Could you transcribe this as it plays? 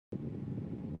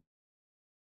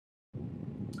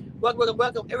Welcome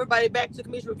everybody back to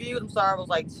Commission Reviews. I'm sorry I was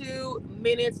like 2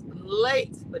 minutes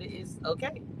late, but it is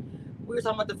okay. We were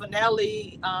talking about the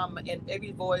finale, in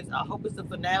every voice. I hope it's the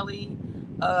finale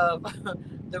of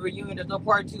the reunion. There's no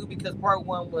part two because part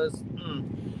one was.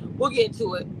 We'll get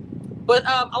into it, but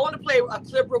I want to play a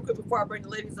clip real quick before I bring the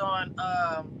ladies on.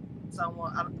 So I don't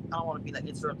want to be like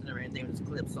interrupting or anything with this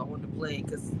clip. So I wanted to play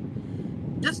because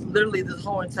this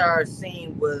whole entire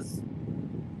scene was.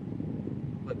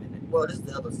 Wait a minute. Well, this is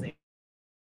the other scene.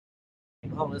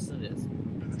 Hold on, listen to this.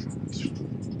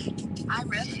 I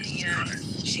read the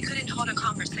DM. She couldn't hold a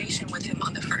conversation with him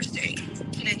on the first date.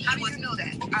 And how do you know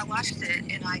that? I watched it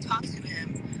and I talked to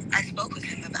him. I spoke with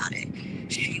him about it.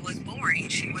 She was boring.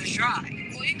 She was dry.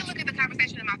 Well, you can look at the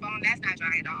conversation in my phone. That's not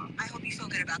dry at all. I hope you feel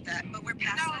good about that. But we're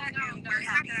past that. No. It's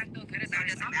not that I feel good about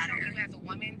it. I'm telling you as a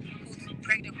woman who's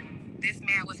pregnant. This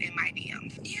man was in my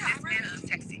DMs. Yeah, this man was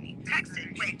texting me.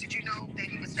 Texting? Wait, did you know that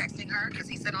he was texting her? Because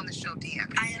he said on the show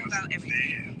DM. I am about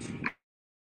everything.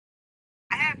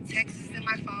 I have texts in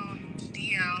my phone,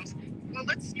 DMs. Well,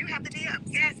 you have the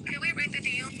DMs. Yes, can we read the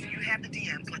DMs? You have the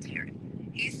DMs. Let's hear it.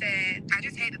 He said, I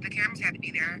just hate that the cameras had to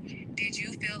be there. Did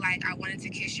you feel like I wanted to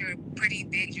kiss your pretty,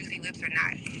 big, juicy lips or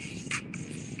not?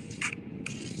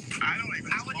 I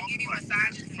want to give you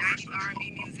massages, nice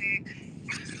R&B music.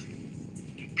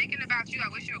 Thinking about you, I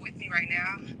wish you were with me right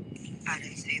now. I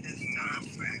didn't say this stuff.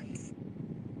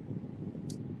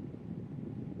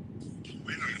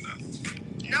 We don't know.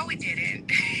 No, we didn't.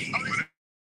 It's a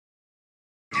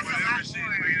lot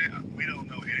more. We don't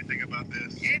know anything about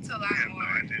this. It's a lot more. No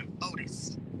idea.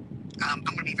 Otis, I'm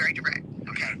going to be very direct,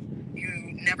 okay?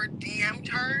 You never DM'd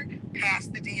her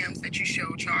past the DMs that you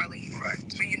showed Charlie.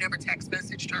 Right. So you never text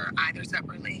messaged her either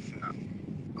separately? No.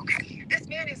 Okay. This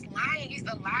man is lying. He's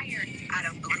a liar. I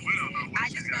don't believe it. I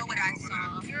just know what I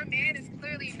saw. Your man is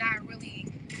clearly not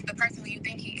really the person you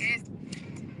think he is.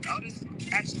 Otis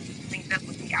actually linked up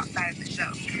with me outside of the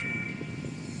show.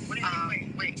 What do you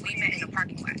mean? Wait. We met in the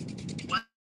parking lot. What?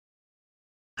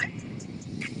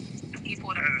 He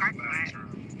pulled up in the parking lot.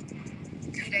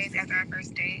 2 days after our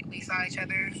first date, we saw each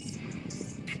other.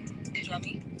 Did y'all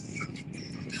meet?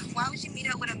 Why would you meet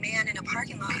up with a man in a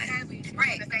parking lot?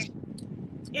 Right.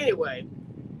 Anyway,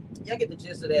 y'all get the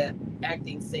gist of that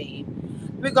acting scene.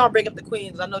 We're going to bring up the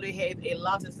queens. I know they have a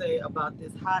lot to say about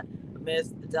this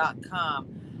hotmess.com.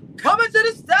 Coming to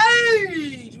the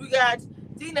stage, we got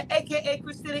Dina, a.k.a.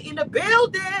 Christina, in the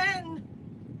building.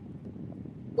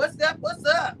 What's up?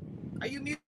 Are you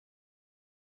muted?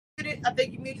 I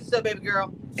think you muted yourself, baby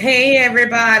girl. Hey,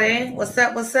 everybody. What's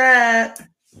up?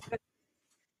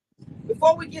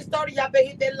 Before we get started, y'all better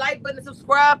hit that like button and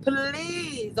subscribe,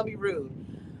 please. Don't be rude.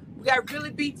 We got Really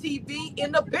BTV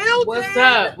in the building.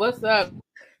 What's up?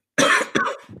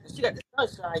 She got the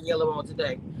sunshine yellow on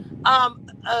today.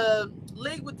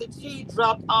 League with the T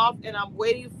dropped off, and I'm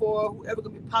waiting for whoever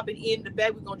gonna be popping in the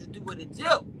back. We're gonna just do what it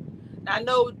do. Now, I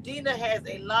know Dina has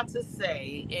a lot to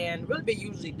say, and Really Big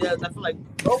usually does. I feel like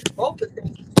both of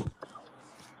them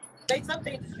say some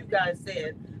things that you guys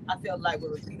said. I feel like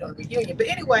we'll repeat on the reunion. But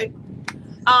anyway,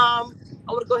 I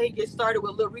want to go ahead and get started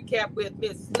with a little recap with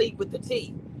Miss League with the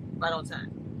T. Right on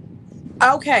time.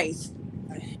 Okay.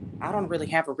 I don't really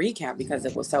have a recap because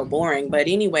it was so boring. But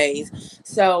anyways,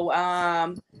 so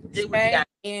Jay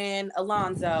and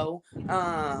Alonzo,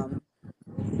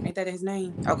 ain't that his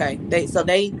name? Okay. They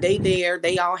there,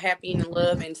 they all happy and in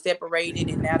love and separated,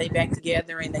 and now they back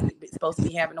together, and they supposed to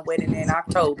be having a wedding in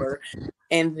October.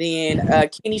 And then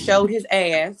Kenny showed his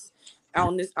ass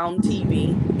on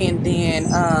TV, and then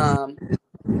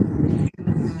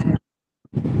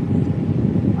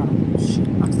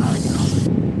I'm sorry, y'all.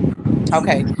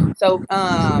 Okay, so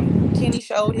Kenny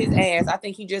showed his ass. I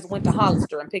think he just went to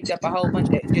Hollister and picked up a whole bunch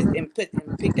of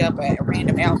picked up a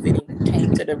random outfit and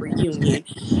came to the reunion.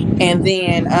 And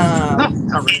then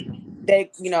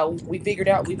we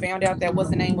found out that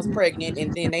what's the name was pregnant,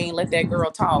 and then they ain't let that girl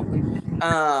talk.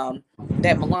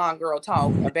 That Milan girl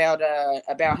talk about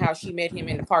how she met him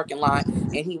in the parking lot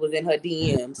and he was in her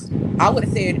DMs. I would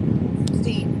have said,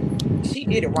 see, she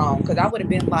did it wrong, because I would have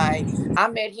been like, I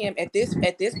met him at this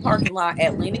parking lot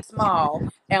at Lenox Mall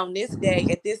on this day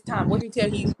at this time. Where he tell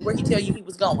you he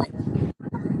was going?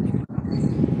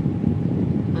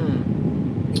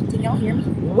 Can y'all hear me?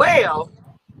 Well,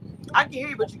 I can hear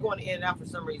you, but you're going in and out for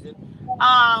some reason.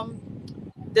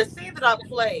 The scene that I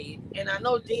played, and I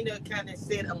know Dina kind of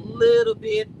said a little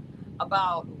bit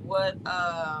about what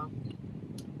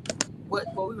we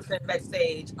were saying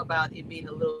backstage about it being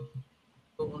a little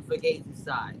on Fugazi's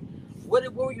side.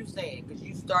 What were you saying? Because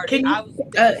you started.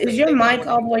 Is your mic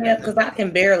all the way up? Because I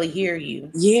can barely hear you.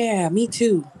 Yeah, me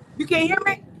too. You can't hear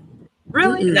me?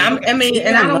 Really? And I mean,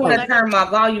 and I don't want to low. turn my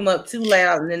volume up too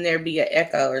loud, and then there'd be an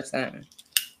echo or something.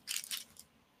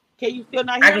 Can you still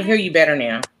not hear I can me? hear you better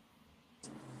now.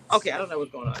 Okay, I don't know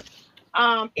what's going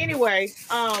on. Anyway,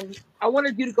 I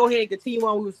wanted you to go ahead and continue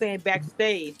on. We were saying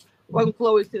backstage. Welcome,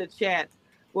 Chloe, to the chat.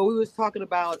 Where we was talking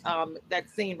about that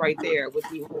scene right there with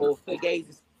the whole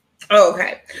Fugazi. Oh,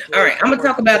 okay. All right. I'm gonna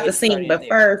talk about the scene, but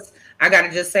first I gotta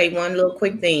just say one little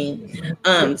quick thing.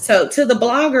 So to the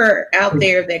blogger out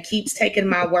there that keeps taking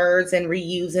my words and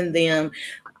reusing them,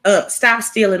 stop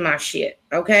stealing my shit.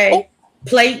 Okay.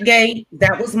 Plategate,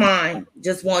 that was mine.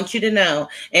 Just want you to know.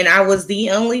 And I was the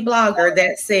only blogger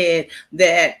that said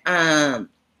that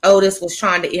Otis was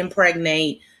trying to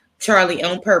impregnate Charlie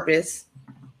on purpose.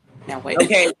 Now wait.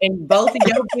 Okay, and both of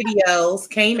your videos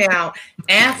came out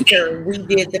after we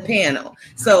did the panel.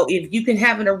 So if you can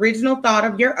have an original thought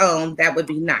of your own, that would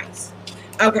be nice.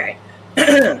 Okay,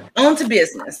 on to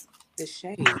business. The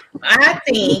shade. I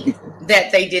think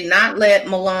that they did not let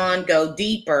Milan go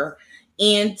deeper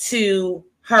into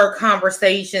her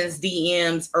conversations,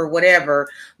 DMs, or whatever,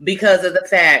 because of the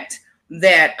fact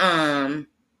that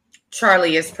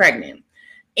Charlie is pregnant.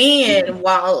 And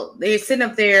while they're sitting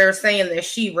up there saying that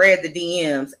she read the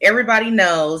DMs, everybody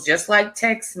knows, just like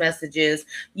text messages,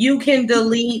 you can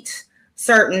delete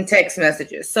certain text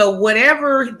messages. So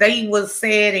whatever they was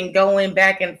said and going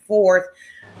back and forth,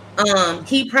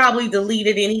 he probably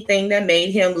deleted anything that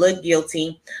made him look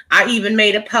guilty. I even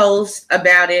made a post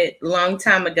about it a long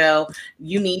time ago.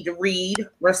 You need to read,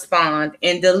 respond,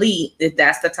 and delete if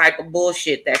that's the type of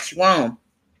bullshit that you own.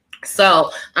 So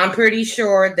I'm pretty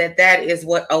sure that that is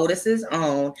what Otis is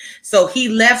on. So he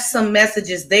left some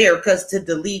messages there because to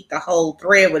delete the whole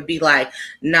thread would be like,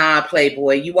 nah,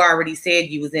 Playboy, you already said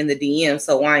you was in the DM,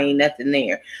 so why ain't nothing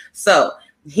there? So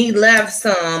he left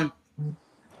some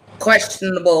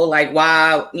questionable, like,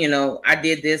 why, you know, I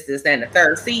did this, that, and the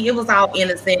third. See, it was all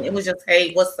innocent. It was just,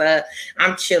 hey, what's up?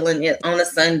 I'm chilling on a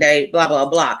Sunday, blah, blah,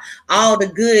 blah. All the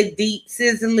good, deep,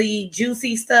 sizzly,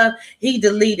 juicy stuff, he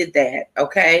deleted that,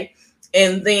 okay?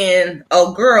 And then,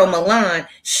 oh, girl, Milan,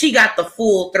 she got the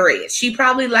full thread. She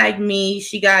probably like me.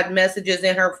 She got messages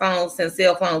in her phone since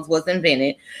cell phones was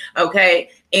invented,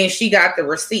 okay? And she got the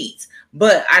receipts.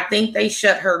 But I think they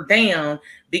shut her down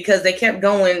because they kept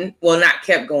going. Well, not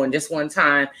kept going, just one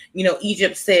time. You know,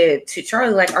 Egypt said to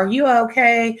Charlie, like, are you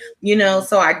okay? You know,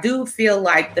 so I do feel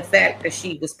like the fact that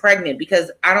she was pregnant, because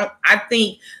I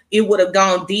think it would have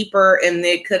gone deeper and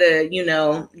they could have, you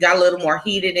know, got a little more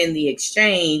heated in the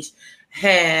exchange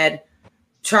had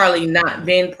Charlie not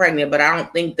been pregnant. But I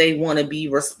don't think they want to be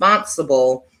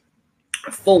responsible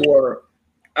for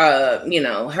you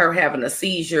know, her having a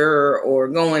seizure or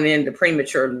going into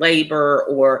premature labor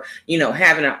or, you know,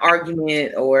 having an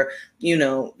argument, or, you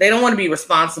know, they don't want to be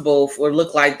responsible for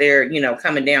look like they're, you know,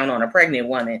 coming down on a pregnant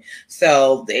woman.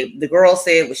 So the girl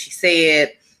said what she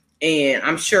said. And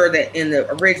I'm sure that in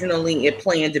the originally it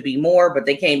planned to be more, but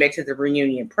they came back to the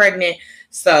reunion pregnant.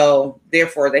 So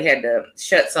therefore they had to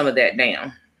shut some of that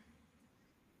down.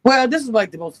 Well, this is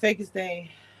like the most fakest thing.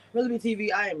 Really,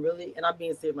 TV, I am really, and I'm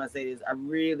being serious when I say this, I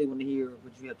really want to hear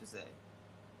what you have to say.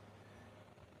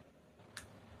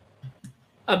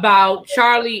 About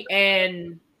Charlie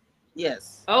and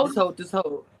yes, Otis? this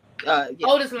whole yes.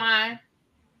 Otis line.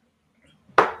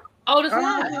 Otis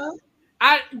line.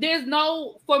 There's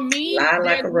no, for me, there's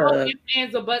like no ifs,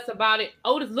 ands, or buts about it.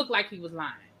 Otis looked like he was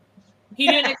lying. He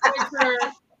didn't expect her.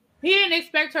 He didn't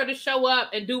expect her to show up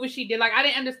and do what she did. Like, I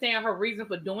didn't understand her reason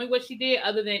for doing what she did,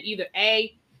 other than either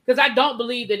A, because I don't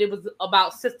believe that it was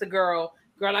about sister girl.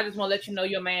 I just want to let you know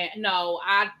your man. No,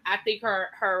 I think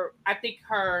her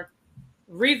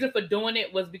reason for doing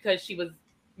it was because she was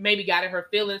maybe got in her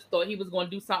feelings, thought he was going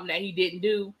to do something that he didn't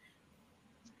do.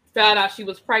 Found out she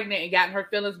was pregnant and got in her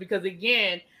feelings, because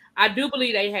again, I do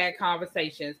believe they had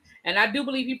conversations, and I do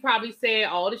believe he probably said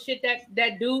all the shit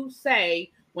that dudes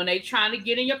say when they trying to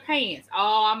get in your pants.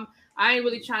 Oh, I ain't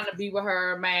really trying to be with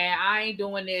her, man. I ain't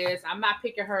doing this. I'm not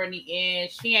picking her in the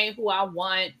end. She ain't who I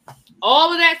want.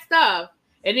 All of that stuff.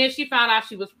 And then she found out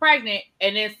she was pregnant.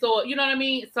 And then so, you know what I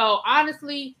mean? So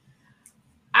honestly,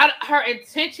 her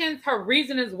intentions, her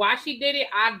reasons why she did it,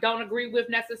 I don't agree with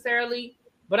necessarily.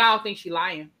 But I don't think she's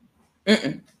lying.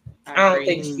 I don't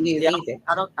think she is either.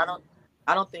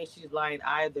 I don't think she's lying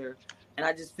either. And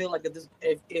I just feel like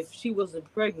if she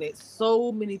wasn't pregnant,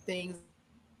 so many things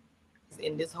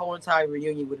in this whole entire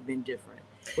reunion would have been different,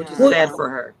 which is sad for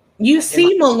her. You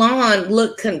see Milan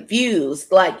look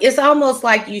confused. Like, it's almost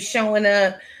like you showing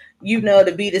up, you know,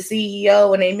 to be the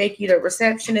CEO and they make you the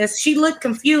receptionist. She looked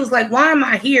confused. Like, why am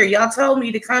I here? Y'all told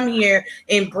me to come here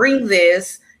and bring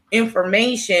this.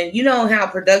 information. You know how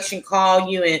production call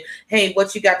you and, hey,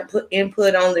 what you got to put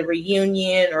input on the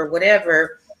reunion or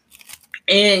whatever.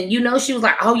 And, you know, she was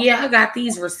like, oh, yeah, I got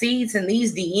these receipts and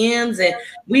these DMs and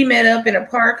we met up in a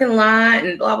parking lot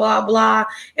and blah, blah, blah.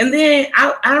 And then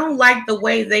I don't like the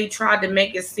way they tried to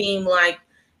make it seem like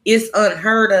it's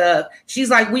unheard of. She's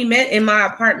like, we met in my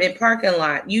apartment parking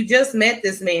lot. You just met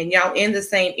this man. Y'all in the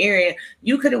same area.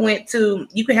 You could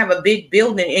have a big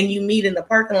building and you meet in the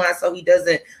parking lot so he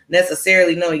doesn't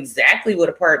necessarily know exactly what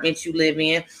apartment you live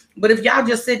in. But if y'all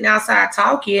just sitting outside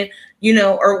talking, you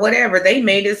know, or whatever, they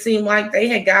made it seem like they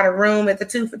had got a room at the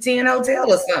 2 for $10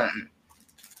 hotel or something.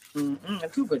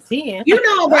 2 for $10. You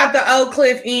know about the Oak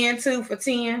Cliff Inn 2 for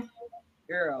 $10?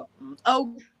 Girl.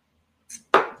 Oh,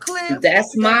 Cliff.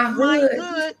 That's my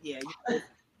hood. Yeah,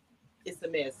 it's a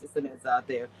mess. It's a mess out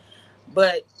there.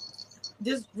 But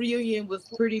this reunion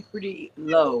was pretty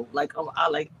low. Like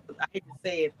I hate to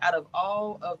say it, out of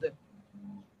all of the,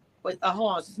 but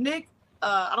hold on, Snick.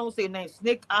 I don't say her name.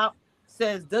 Snick Op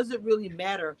says, does it really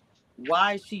matter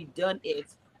why she done it?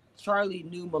 Charlie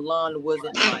knew Milan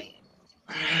wasn't lying.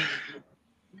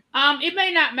 It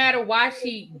may not matter why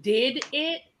she did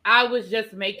it. I was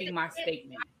just making my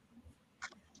statement.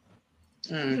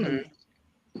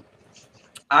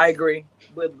 I agree,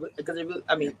 but because it really,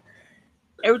 I mean,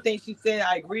 everything she said,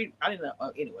 I agree. I didn't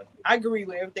know. Anyway, I agree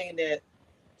with everything that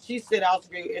she said. I also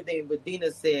agree with everything what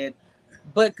Dina said,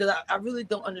 but because I really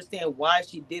don't understand why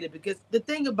she did it. Because the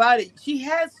thing about it, she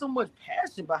has so much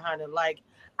passion behind it. Like,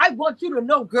 I want you to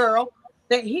know, girl,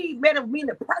 that he met me in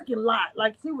the parking lot.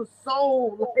 Like, she was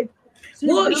so like. She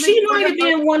might have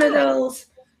been one of those.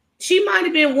 She might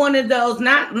have been one of those,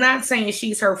 not saying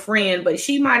she's her friend, but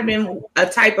she might have been a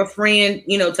type of friend,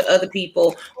 you know, to other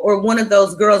people, or one of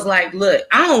those girls like, look,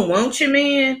 I don't want your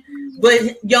man,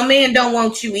 but your man don't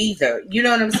want you either. You know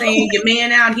what I'm saying? Your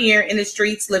man out here in the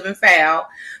streets living foul.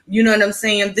 You know what I'm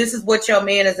saying? This is what your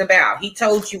man is about. He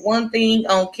told you one thing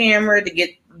on camera to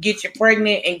get you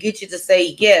pregnant and get you to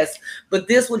say yes, but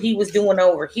this what he was doing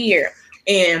over here.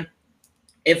 And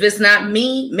if it's not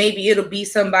me, maybe it'll be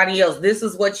somebody else. This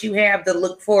is what you have to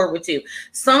look forward to.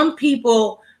 Some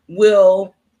people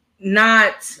will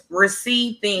not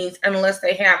receive things unless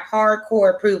they have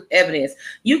hardcore proof evidence.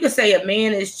 You could say a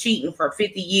man is cheating for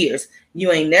 50 years.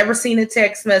 You ain't never seen a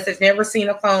text message, never seen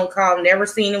a phone call, never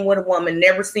seen him with a woman,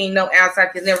 never seen no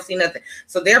outside kids, never seen nothing.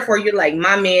 So therefore, you're like,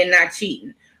 my man not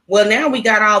cheating. Well, now we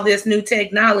got all this new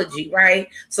technology, right?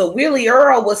 So Willie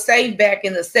Earl was saved back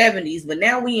in the 70s, but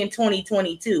now we in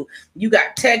 2022. You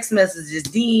got text messages,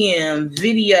 DMs,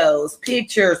 videos,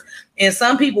 pictures, and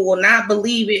some people will not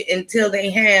believe it until they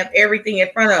have everything in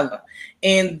front of them.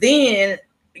 And then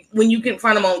when you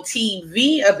confront them on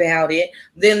TV about it,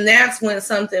 then that's when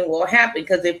something will happen.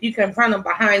 Because if you confront them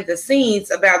behind the scenes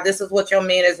about this is what your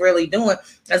man is really doing,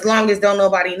 as long as don't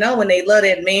nobody know and they love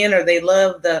that man or they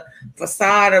love the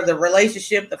facade of the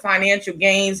relationship, the financial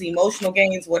gains, the emotional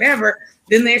gains, whatever,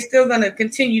 then they're still going to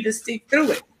continue to stick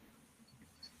through it.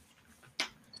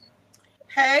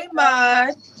 Hey,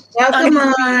 Maud. Welcome,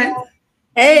 Maud.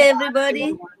 Hey,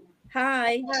 everybody.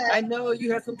 Hi. I know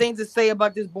you have some things to say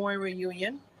about this boring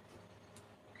reunion.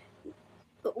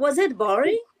 Was it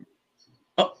boring?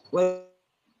 Oh, well,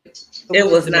 it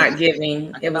was not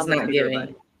giving. It was not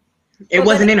giving. It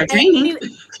wasn't entertaining.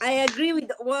 I agree with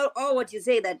all what you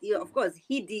say. That of course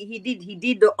he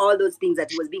did all those things that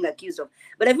he was being accused of.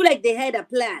 But I feel like they had a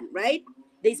plan, right?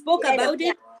 They spoke about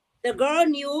it. The girl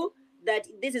knew that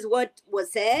this is what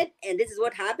was said and this is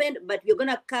what happened. But we're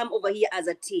gonna come over here as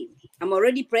a team. I'm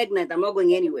already pregnant. I'm not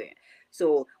going anywhere.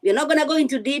 So we're not gonna go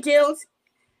into details.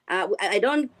 I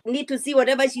don't need to see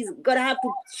whatever she's gonna have to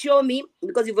show me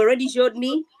because you've already showed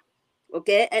me.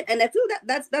 Okay, and I feel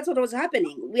that's what was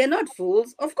happening. We are not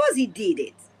fools. Of course he did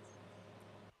it.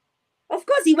 Of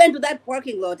course he went to that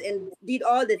parking lot and did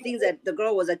all the things that the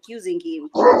girl was accusing him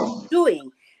of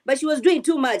doing. But she was doing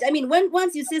too much. I mean,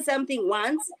 once you say something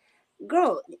once,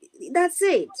 girl, that's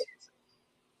it.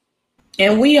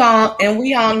 And we all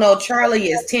know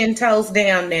Charlie is 10 toes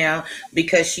down now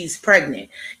because she's pregnant.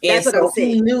 And so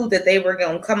he knew that they were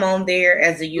going to come on there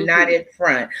as a united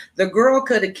front. The girl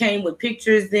could have came with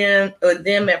pictures them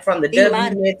from the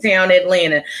W Midtown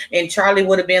Atlanta. And Charlie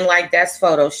would have been like, that's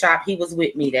Photoshop. He was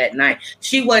with me that night.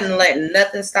 She wasn't letting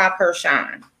nothing stop her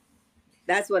shine.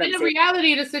 That's what I'm saying. The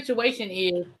reality of the situation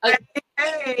is...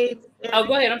 Oh,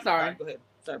 go ahead. I'm sorry. Go ahead.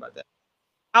 Sorry about that.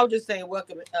 I was just saying,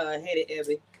 welcome, Headed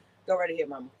Evie. Go right ahead,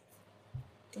 Mama.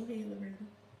 Go ahead, Loretta.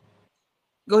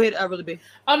 Go ahead, Really B.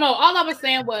 Oh no, all I was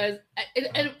saying was,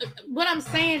 what I'm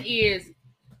saying is,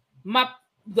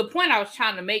 the point I was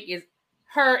trying to make is,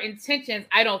 her intentions,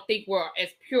 I don't think were as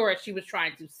pure as she was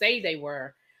trying to say they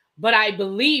were, but I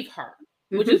believe her,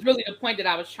 which is really the point that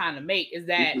I was trying to make, is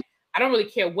that I don't really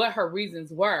care what her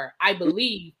reasons were. I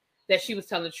believe that she was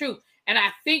telling the truth. And I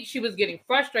think she was getting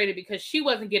frustrated because she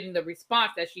wasn't getting the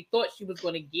response that she thought she was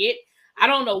going to get. I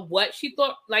don't know what she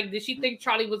thought. Like, did she think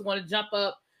Charlie was going to jump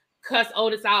up, cuss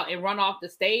Otis out, and run off the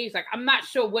stage? Like, I'm not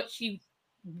sure what she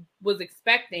was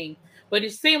expecting, but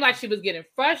it seemed like she was getting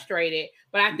frustrated.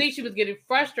 But I think she was getting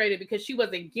frustrated because she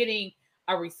wasn't getting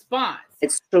a response.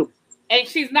 It's true. And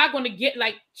she's not going to get,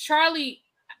 like, Charlie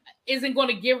isn't going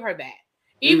to give her that.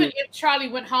 Even if Charlie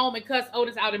went home and cussed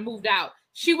Otis out and moved out,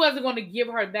 she wasn't going to give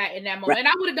her that in that moment. Right. And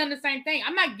I would have done the same thing.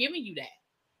 I'm not giving you that.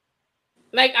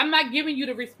 Like, I'm not giving you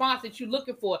the response that you're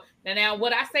looking for. Now,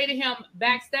 what I say to him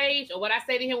backstage or what I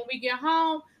say to him when we get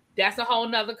home, that's a whole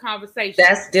nother conversation.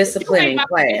 That's disciplining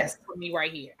class for me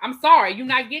right here. I'm sorry, you're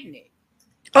not getting it.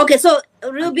 Okay, so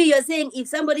Ruby, you're saying if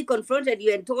somebody confronted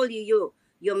you and told you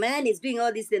your man is doing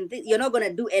all these things, you're not going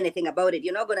to do anything about it.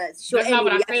 You're not going to show That's any not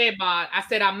what reaction. I said, Bod. I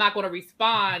said I'm not going to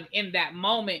respond in that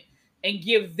moment and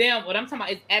give them what I'm talking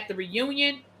about is at the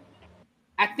reunion.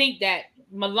 I think that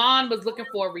Milan was looking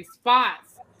for a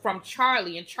response from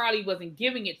Charlie, and Charlie wasn't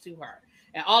giving it to her.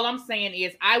 And all I'm saying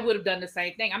is I would have done the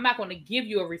same thing. I'm not going to give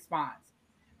you a response.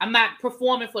 I'm not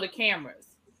performing for the cameras.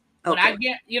 When I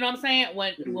get, you know what I'm saying?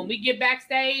 When we get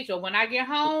backstage or when I get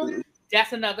home,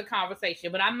 that's another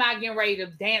conversation. But I'm not getting ready to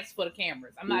dance for the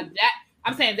cameras. I'm not that.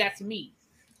 I'm saying that's me.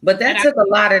 But that took a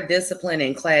lot of discipline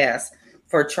in class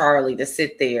for Charlie to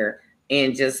sit there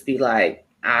and just be like,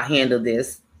 I'll handle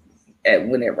this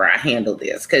whenever I handle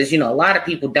this. Because, you know, a lot of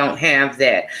people don't have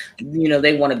that. You know,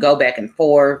 they want to go back and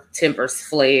forth, tempers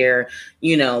flare,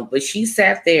 you know. But she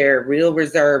sat there real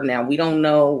reserved. Now, we don't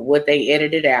know what they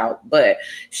edited out. But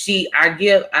I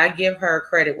give her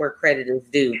credit where credit is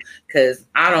due. Because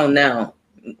I don't know.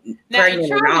 Now,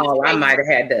 pregnant and all, I might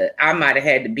have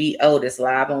had to beat Otis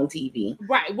live on TV.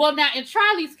 Right. Well, now in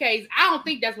Charlie's case, I don't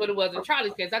think that's what it was in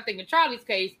Charlie's case. I think in Charlie's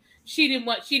case, she didn't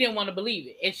want to believe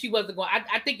it, and she wasn't going.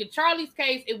 I think in Charlie's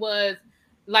case, it was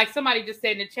like somebody just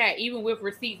said in the chat. Even with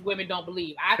receipts, women don't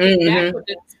believe. I think that's what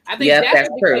that's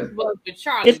what the case was with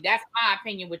Charlie. That's my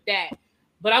opinion with that.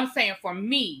 But I'm saying for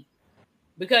me,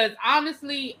 because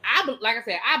honestly, I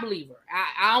believe her.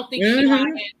 I don't think she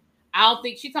lied. I don't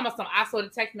think she's talking about something. I saw the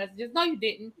text messages. No, you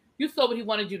didn't. You saw what he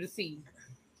wanted you to see.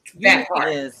 That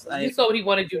part. You saw what he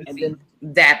wanted you to see.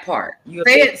 That part.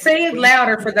 Say it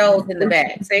louder for those in the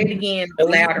back. Say it again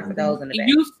louder for those in the back.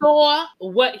 You saw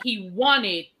what he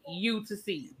wanted you to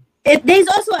see. There's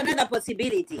also another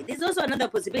possibility. There's also another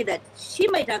possibility that she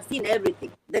might have seen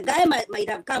everything. The guy might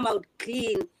have come out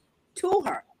clean to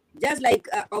her, just like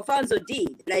Alfonso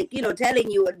did. Like, you know,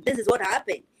 telling you this is what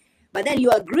happened. But then you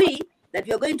agree that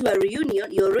you're going to a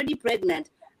reunion, you're already pregnant.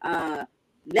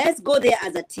 Let's go there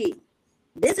as a team.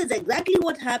 This is exactly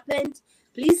what happened.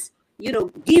 Please, you know,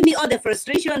 give me all the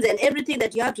frustrations and everything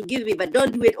that you have to give me, but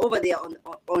don't do it over there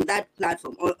on that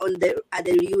platform or at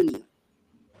the reunion.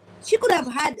 She could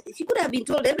have been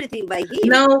told everything by him.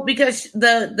 No, because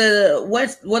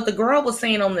what the girl was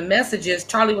saying on the messages,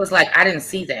 Charlie was like, I didn't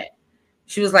see that.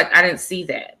 She was like, I didn't see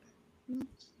that.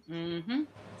 Mm-hmm.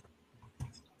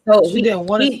 So he didn't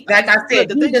want to. Like I said,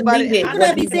 the thing about it, I'm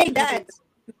not saying that.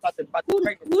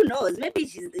 Who knows? Maybe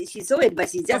she saw it,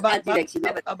 but she just acted like she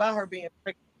never. About her being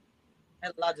pregnant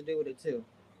has a lot to do with it too.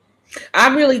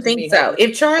 I really think so.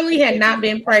 If Charlie had not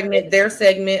been pregnant, their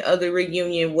segment of the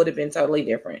reunion would have been totally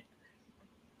different.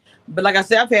 But like I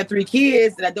said, I've had 3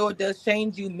 kids, and I know it does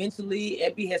change you mentally.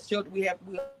 Abby has children. We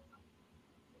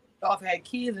all had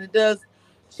kids, and it does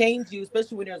change you,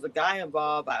 especially when there's a guy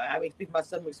involved. I mean, speaking by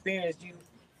some experience,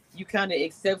 you kind of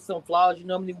accept some flaws you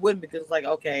normally wouldn't, because it's like,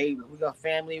 okay, we got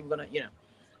family, we're gonna, you know.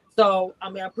 So I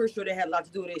mean, I'm pretty sure they had a lot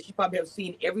to do with it. She probably have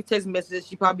seen every text message.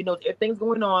 She probably knows everything's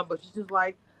going on, but she's just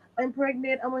like, I'm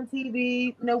pregnant, I'm on TV,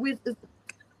 you know,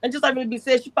 and just like maybe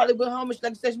said, she probably went home and she,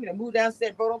 like you said, she made a move down,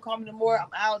 said, bro, don't call me no more, I'm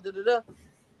out, da.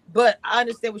 But I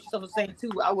understand what she's also saying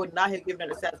too. I would not have given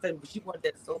her the satisfaction, but she wanted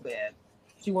that so bad.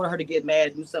 She wanted her to get mad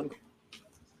and do something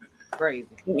crazy.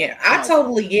 Yeah, I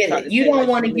totally get it. You don't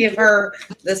want to give her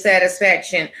the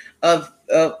satisfaction of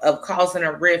causing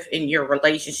a rift in your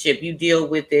relationship. You deal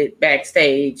with it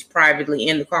backstage, privately,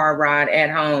 in the car ride, at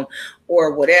home,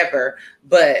 or whatever.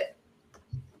 But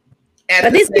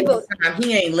at the same time,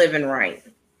 he ain't living right.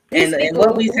 And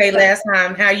what we say last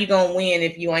time, how you gonna win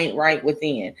if you ain't right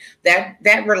within?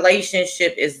 That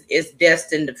relationship is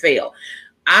destined to fail.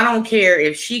 I don't care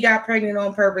if she got pregnant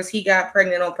on purpose, he got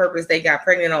pregnant on purpose, they got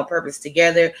pregnant on purpose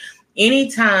together.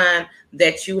 Anytime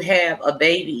that you have a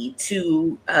baby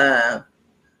to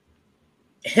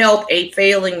help a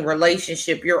failing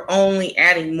relationship. You're only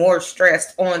adding more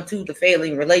stress onto the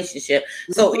failing relationship.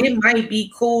 So it might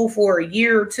be cool for a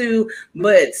year or two,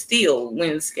 but still,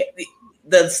 when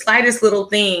the slightest little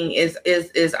thing is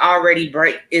already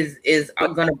is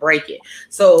going to break it.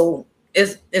 So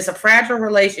it's a fragile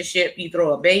relationship. You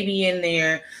throw a baby in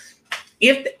there.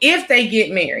 If they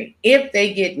get married,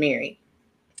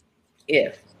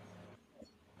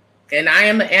 and I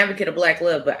am an advocate of black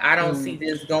love, but I don't see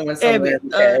this going somewhere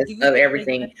because of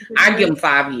everything. I give them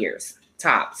 5 years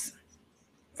tops.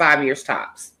 5 years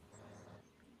tops.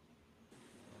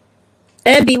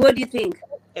 Abby, what do you think?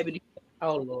 Abby,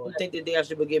 oh Lord, I think that they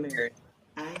should get married.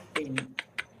 I think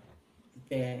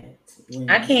that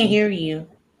I can't hear you.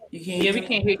 You can't. Yeah, we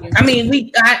can't hear you. I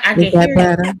mean, I can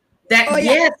hear you.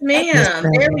 Yes, ma'am. Yes,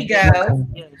 ma'am. There we go.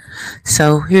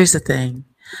 So here's the thing.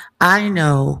 I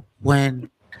know when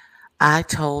I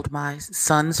told my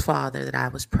son's father that I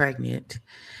was pregnant,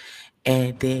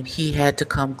 and then he had to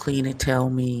come clean and tell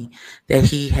me that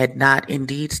he had not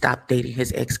indeed stopped dating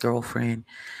his ex-girlfriend.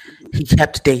 He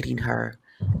kept dating her,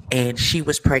 and she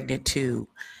was pregnant too,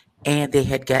 and they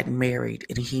had gotten married,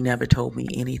 and he never told me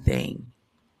anything.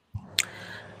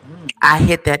 I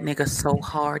hit that nigga so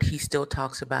hard, he still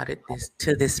talks about it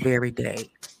to this very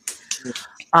day.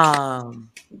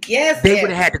 Yes, they would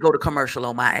have had to go to commercial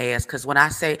on my ass, because when I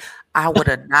say I would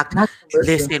have knocked,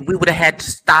 listen, we would have had to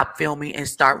stop filming and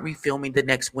start refilming the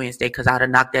next Wednesday, because I'd have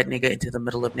knocked that nigga into the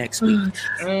middle of next week.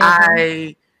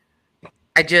 I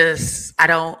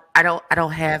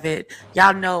don't have it.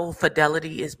 Y'all know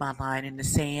fidelity is my line in the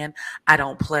sand. I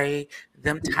don't play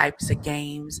them types of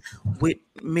games with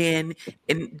men,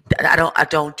 and I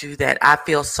don't do that. I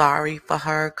feel sorry for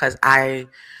her because I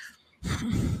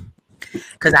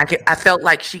felt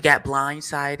like she got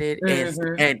blindsided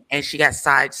and she got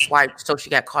sideswiped, so she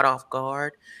got caught off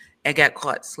guard and got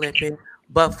caught slipping.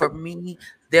 But for me,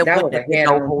 there wouldn't have been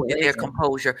no hold in their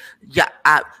composure. Yeah,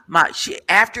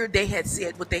 after they had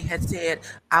said what they had said,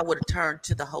 I would have turned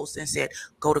to the host and said,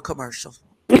 "Go to commercial.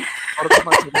 Go to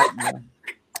commercial right now.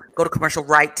 Go to commercial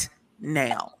right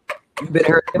now."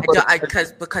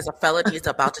 Because a felony is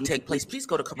about to take place. Please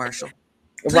go to commercial.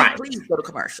 Please go to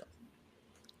commercial.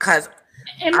 Because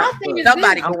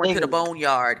somebody going to the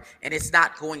boneyard, and it's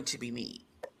not going to be me.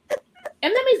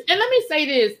 And let me say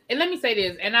this, and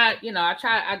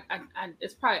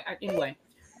it's probably anyway.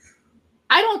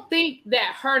 I don't think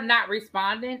that her not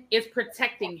responding is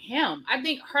protecting him. I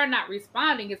think her not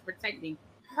responding is protecting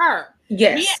her.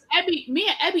 Yes. Me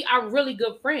and Abby are really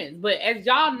good friends, but as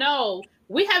y'all know,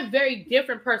 we have very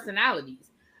different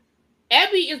personalities.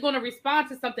 Abby is going to respond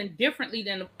to something differently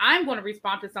than I'm going to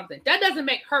respond to something. That doesn't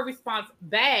make her response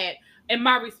bad and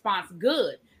my response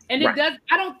good. And it does.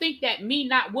 I don't think that me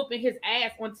not whooping his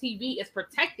ass on TV is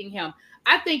protecting him.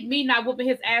 I think me not whooping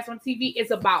his ass on TV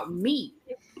is about me.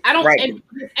 I don't. And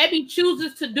if Abby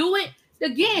chooses to do it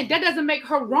again, that doesn't make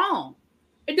her wrong.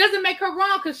 It doesn't make her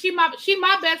wrong because she my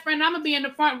best friend. I'm gonna be in the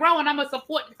front row and I'm gonna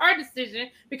support her decision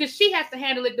because she has to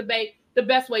handle it the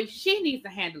best way she needs to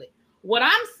handle it. What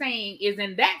I'm saying is,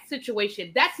 in that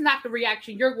situation, that's not the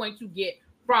reaction you're going to get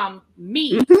from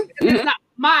me. It's not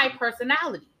my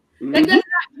personality. That does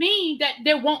not mean that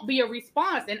there won't be a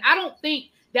response. And I don't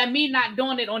think that me not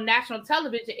doing it on national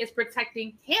television is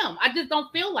protecting him. I just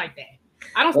don't feel like that.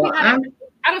 I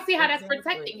don't see how that's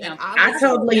protecting him. I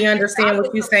totally understand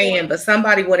what you're saying, but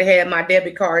somebody would have had my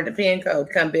debit card and the PIN code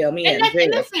come bail me in.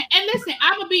 Listen,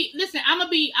 I'm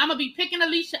gonna be picking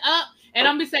Alicia up and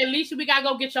I'm gonna say, Alicia, we gotta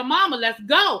go get your mama. Let's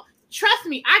go. Trust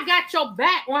me, I got your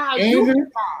back on how you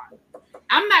respond.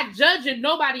 I'm not judging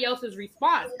nobody else's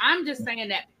response. I'm just saying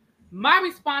that my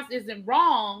response isn't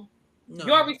wrong. No.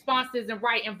 Your response isn't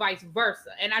right, and vice versa.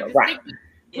 And I just think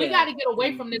we got to get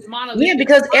away from this monolith. Yeah,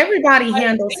 because everybody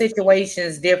handles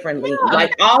situations differently. Yeah.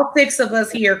 Like all 6 of us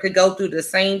here could go through the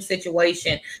same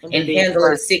situation and handle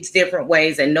it 6 different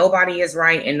ways, and nobody is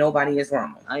right and nobody is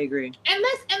wrong. I agree. And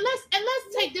let's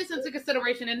take this into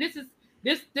consideration. And this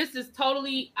is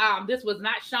totally this was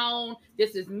not shown.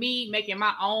 This is me making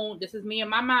my own. This is me in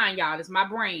my mind, y'all. This is my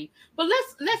brain. But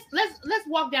let's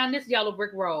walk down this yellow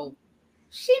brick road.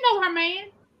 She know her man.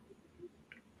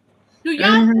 Do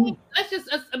y'all think? Let's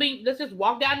just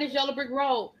walk down this yellow brick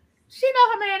road. She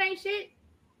know her man ain't shit.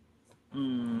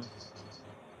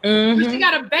 But she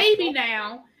got a baby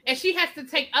now, and she has to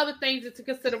take other things into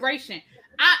consideration.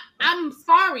 I'm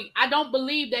sorry. I don't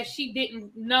believe that she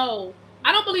didn't know.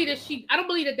 I don't believe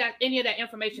that any of that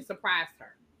information surprised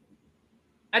her.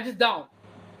 I just don't.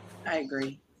 I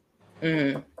agree.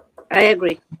 I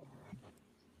agree.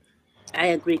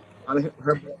 I mean,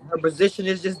 her position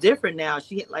is just different now.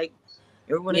 She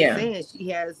Everyone is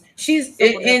saying she's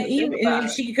and even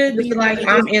if she could be like,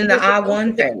 I'm in the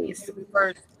I1 phase.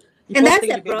 And that's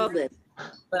the problem.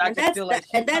 But I just feel like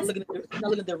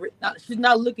she's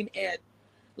not looking at,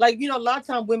 like, you know, a lot of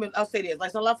times women, I'll say this,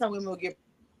 like, so a lot of times women will get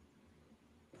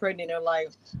pregnant, they're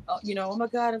like, you know, oh my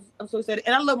God, I'm so excited.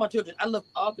 And I love my children. I love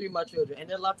all three of my children. And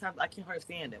then a lot of times I can't hardly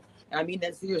stand them. And I mean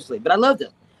that seriously, but I love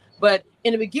them. But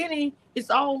in the beginning, it's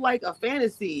all like a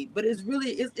fantasy, but it's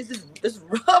really, it's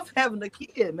rough having a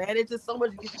kid, man. It's just so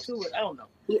much to get to it. I don't know.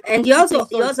 And you also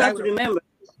have to remember,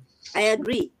 I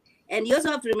agree. And you also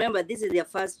have to remember, this is their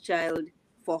first child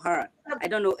for her. I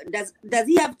don't know. Does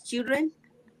he have children?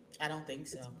 I don't think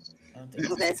so.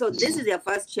 Okay, so this is their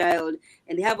first child,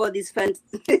 and they have all these fantasies.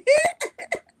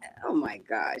 Oh my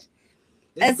gosh!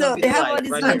 And so they have all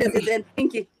these fantasies and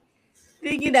thinking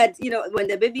that, you know, when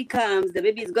the baby comes, the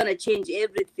baby is gonna change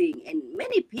everything. And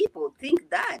many people think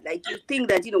that, like, you think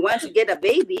that, you know, once you get a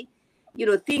baby, you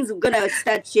know, things are gonna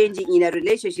start changing in a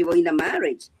relationship or in a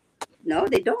marriage. No,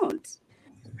 they don't.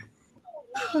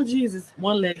 Oh Jesus!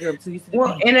 One leg up.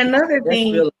 Well, and another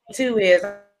thing too is,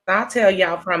 I'll tell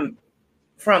y'all from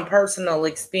personal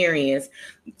experience,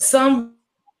 some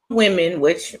women,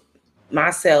 which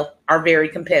myself, are very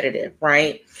competitive,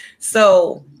 right?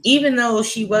 So even though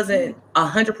she wasn't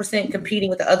 100% competing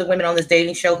with the other women on this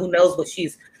dating show, who knows what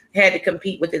she's had to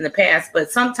compete with in the past,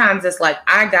 but sometimes it's like,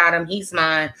 I got him, he's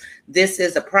mine, this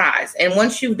is a prize. And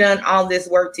once you've done all this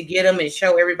work to get him and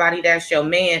show everybody that's your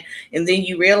man, and then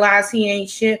you realize he ain't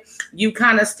shit, you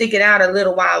kind of stick it out a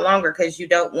little while longer because you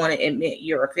don't want to admit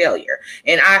you're a failure.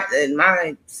 And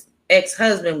my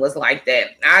ex-husband was like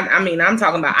that. I mean, I'm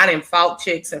talking about, I didn't fault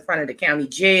chicks in front of the county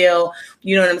jail.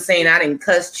 You know what I'm saying? I didn't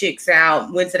cuss chicks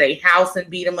out, went to their house and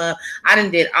beat them up. I done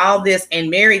did all this and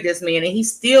married this man, and he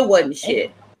still wasn't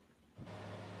shit.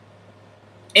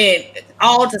 And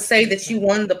all to say that you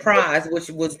won the prize, which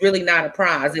was really not a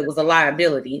prize. It was a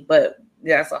liability, but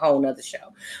that's a whole nother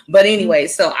show. But anyway,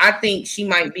 so I think she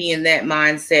might be in that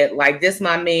mindset, like, this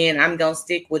my man, I'm going to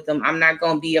stick with him. I'm not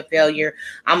going to be a failure.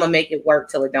 I'm going to make it work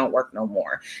till it don't work no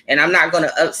more. And I'm not going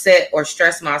to upset or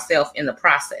stress myself in the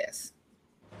process.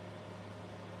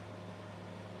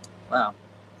 Wow.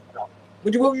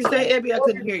 What would you say, Abby? I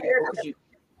couldn't hear you.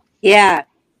 Yeah.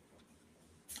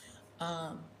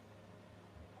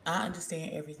 I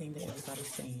understand everything that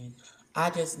everybody's saying.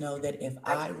 I just know that if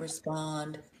I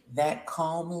respond that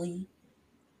calmly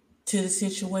to the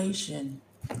situation,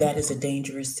 that is a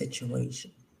dangerous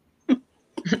situation.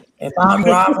 If I'm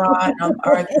rah-rah and I'm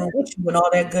arguing with you and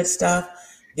all that good stuff,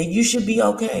 then you should be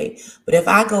okay. But if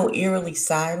I go eerily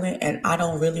silent and I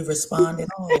don't really respond at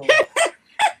all,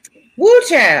 woo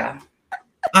child.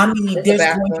 I mean, there's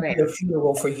going to be a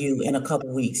funeral for you in a couple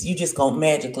of weeks. You just go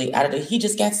magically out of he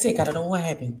just got sick. I don't know what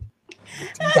happened.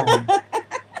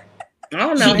 I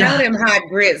don't know how them hot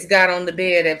grits got on the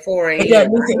bed at 4 a.m.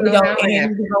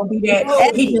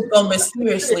 He just gonna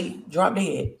mysteriously drop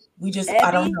dead. We just, I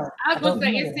don't know. I was gonna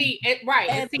say, and see, right,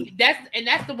 and see,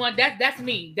 that's the one. That's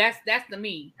me. That's the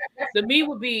me. The me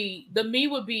would be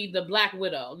the Black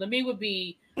Widow. The me would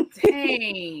be,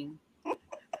 dang.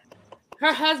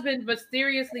 Her husband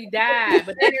mysteriously died,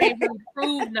 but that didn't really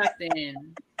prove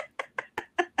nothing.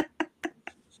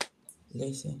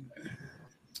 Listen.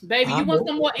 Baby, you want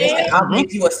some more eggs? I'll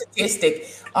give you a statistic.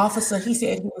 Officer, he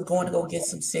said he was going to go get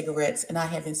some cigarettes, and I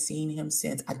haven't seen him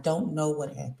since. I don't know what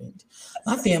happened.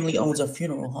 My family owns a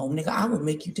funeral home. Nigga, I would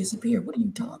make you disappear. What are you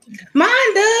talking about?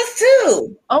 Mine does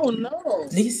too. Oh, no.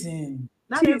 Listen.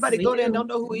 Not everybody go there and don't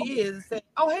know who he is and say,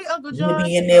 oh, hey, Uncle John. He'll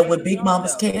be in there with Big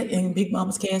Mama's Big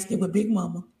Mama's casket with Big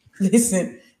Mama.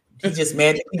 Listen, he just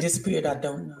magically disappeared. I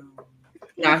don't know.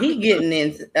 Now he getting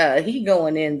in. He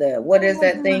going in the, what is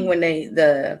that thing when they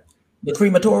the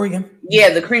crematorium? Yeah,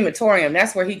 the crematorium.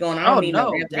 That's where he going. I don't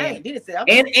know.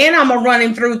 And I'm gonna run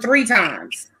him through 3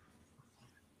 times.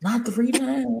 Not 3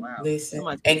 times. Wow.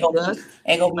 Listen, ain't gonna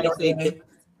be no thing.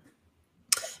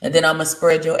 And then I'm gonna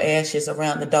spread your ashes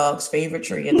around the dog's favorite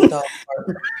tree in the dog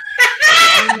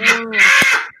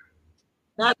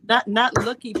park. Not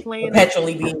Lucky playing.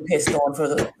 Perpetually being pissed on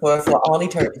for all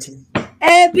eternity.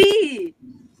 Abby,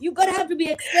 you gotta have to be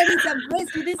extending some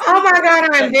grace to this. Oh my God,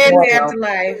 I'm dead in the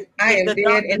afterlife. I am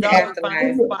dead in the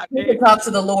afterlife. You can talk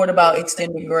to the Lord about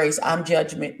extending grace. I'm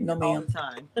judgment. No, ma'am.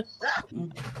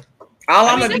 All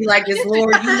I'm gonna be like is,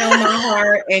 Lord, you know my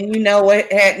heart and you know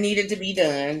what had needed to be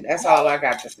done. That's all I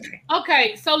got to say.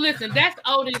 Okay, so listen, that's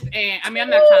Otis, and I mean,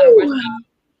 I'm not trying to rush you,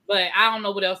 but I don't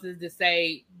know what else is to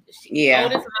say.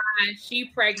 Otis lying, she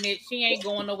pregnant, she ain't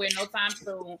going nowhere no time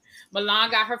soon.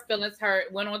 Milan got her feelings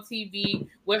hurt, went on TV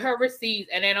with her receipts,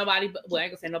 and ain't nobody. Well, I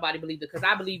ain't gonna say nobody believed it because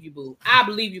I believe you, boo. I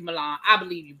believe you, Milan. I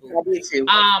believe you, boo. I do too.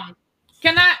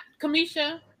 Can I,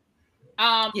 Kamisha?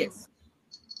 Yes.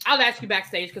 I'll ask you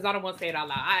backstage because I don't want to say it out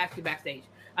loud. I'll ask you backstage.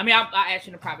 I mean, I'll ask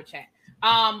you in a private chat.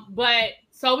 But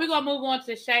so we're gonna move on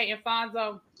to Shay and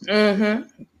Fonzo.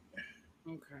 Mm-hmm.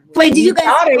 Okay. Wait, did you guys?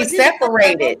 Oh, they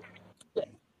separated.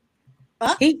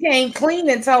 Huh? He came clean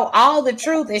and told all the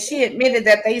truth, and she admitted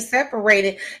that they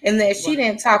separated and that she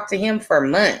didn't talk to him for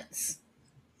months.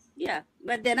 Yeah,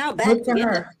 but they're now back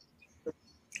together.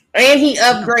 And he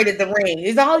upgraded the ring.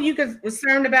 Is all you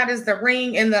concerned about is the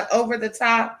ring and the over the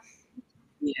top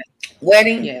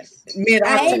wedding? Yes.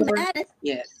 Mid-October?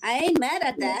 Yes. I ain't mad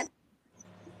at that.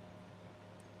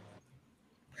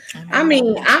 I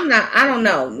mean, I don't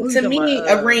know. To me,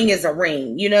 a ring is a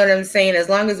ring. You know what I'm saying? As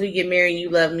long as we get married, you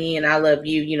love me and I love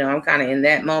you, you know, I'm kind of in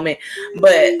that moment.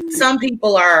 But some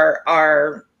people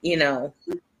are, you know,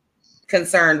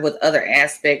 concerned with other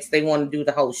aspects. They want to do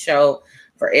the whole show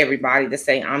for everybody to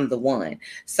say I'm the one.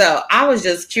 So I was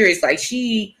just curious, like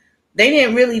they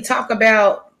didn't really talk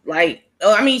about like,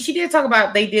 I mean, she did talk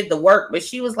about they did the work, but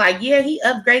she was like, yeah, he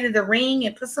upgraded the ring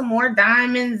and put some more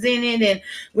diamonds in it. And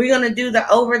we're going to do the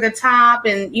over the top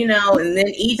and, you know, and then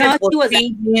Egypt was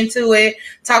into it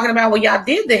talking about, well, y'all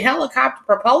did the helicopter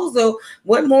proposal.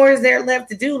 What more is there left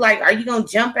to do? Like, are you going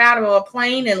to jump out of a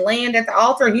plane and land at the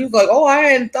altar? And he was like, oh, I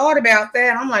hadn't thought about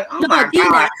that. I'm like, oh my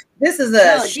God, this is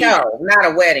a show, not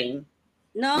a wedding.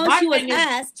 No, she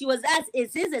was asked,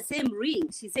 is this the same ring?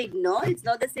 She said, no, it's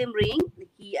not the same ring.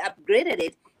 He upgraded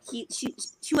it.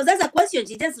 She was asked a question.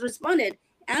 She just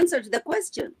answered the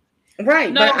question.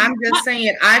 Right. No, but I'm just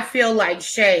saying, I feel like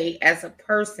Shay as a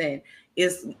person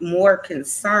is more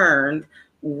concerned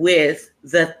with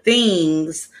the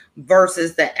things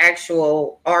versus the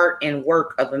actual art and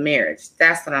work of a marriage.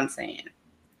 That's what I'm saying.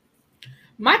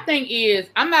 My thing is,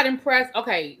 I'm not impressed.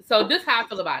 Okay, so this is how I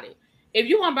feel about it. If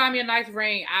you want to buy me a nice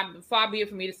ring, far be it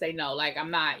for me to say no. Like,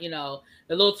 I'm not, you know,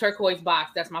 the little turquoise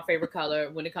box. That's my favorite color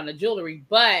when it comes to jewelry.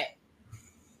 But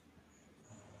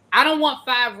I don't want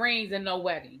 5 rings and no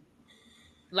wedding.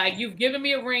 Like, you've given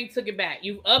me a ring, took it back.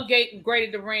 You've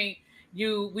upgraded the ring.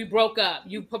 We broke up.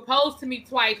 You proposed to me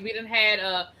twice. We done had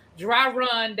a dry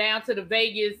run down to the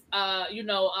Vegas, to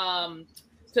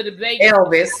the Vegas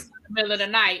Elvis in the middle of the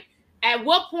night. At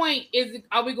what point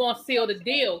are we going to seal the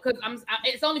deal? Because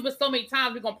it's only for so many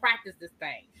times we're going to practice this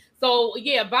thing. So,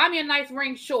 yeah, buy me a nice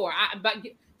ring, sure. But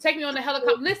take me on the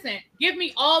helicopter. Listen, give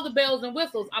me all the bells and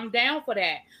whistles. I'm down for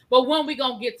that. But when we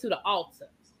going to get to the altar?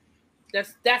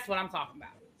 That's what I'm talking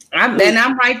about.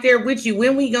 I'm right there with you.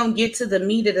 When we going to get to the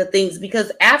meat of the things?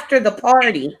 Because after the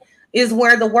party is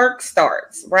where the work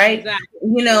starts, right? Exactly.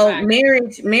 You know,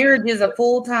 marriage is a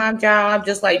full-time job,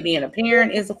 just like being a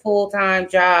parent is a full-time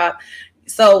job.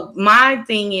 So my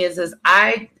thing is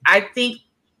I think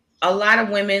a lot of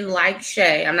women like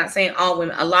Shay, I'm not saying all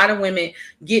women, a lot of women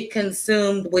get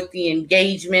consumed with the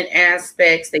engagement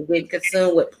aspects. They get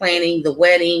consumed with planning the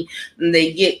wedding. And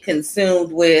they get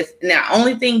consumed with, now,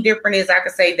 only thing different is I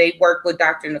could say they work with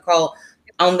Dr. Nicole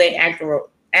on the actual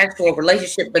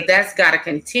relationship, but that's got to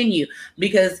continue,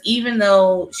 because even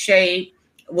though Shay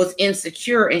was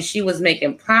insecure and she was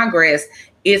making progress,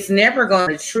 it's never going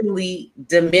to truly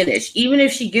diminish. Even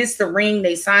if she gets the ring,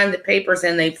 they sign the papers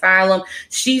and they file them,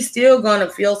 she's still going to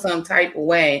feel some type of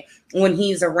way when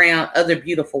he's around other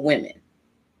beautiful women.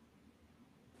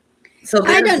 So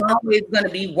there's always going to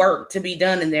be work to be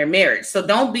done in their marriage. So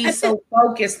don't be so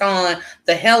focused on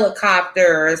the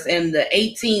helicopters and the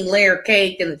 18-layer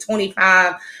cake and the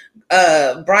 25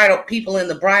 bridal people in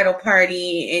the bridal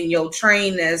party and your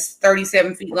train that's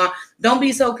 37 feet long. Don't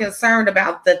be so concerned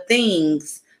about the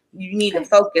things. You need to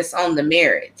focus on the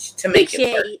marriage to make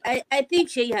it work. I think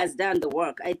Shay has done the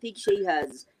work. I think Shay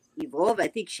has evolved. I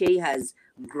think Shay has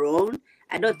grown.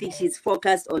 I don't think she's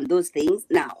focused on those things.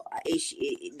 Now, is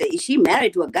she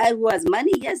married to a guy who has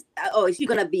money? Yes. Or is she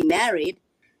going to be married?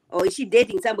 Or is she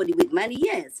dating somebody with money?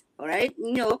 Yes. All right.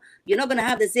 You know, you're not going to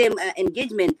have the same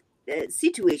engagement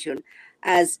situation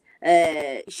as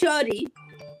Shorty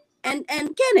and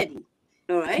Kennedy.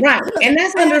 All right. Right. And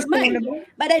that's understandable.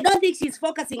 But I don't think she's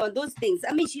focusing on those things.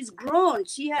 I mean, she's grown.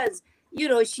 She has, you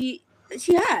know, she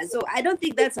has. So I don't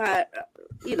think that's her,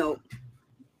 you know,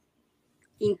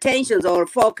 intentions or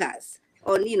focus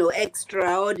on, you know,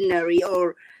 extraordinary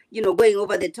or, you know, going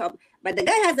over the top. But the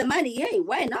guy has the money. Hey,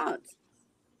 why not?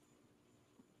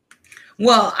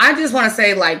 Well, I just want to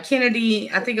say, like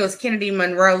Kennedy, I think it was Kennedy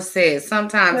Monroe said,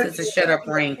 sometimes it's a shut up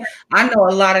ring. I know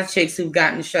a lot of chicks who've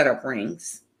gotten shut up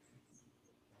rings.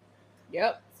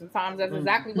 Yep. Sometimes that's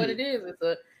exactly what it is.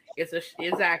 It's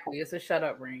a shut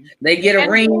up ring. They get a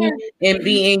ring and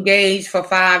be engaged for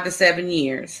 5 to 7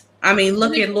 years. I mean,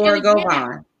 look at Laura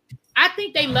Govan. I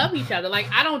think they love each other. Like,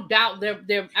 I don't doubt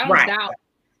doubt.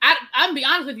 I'm be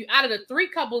honest with you. Out of the 3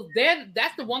 couples,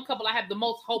 that's the one couple I have the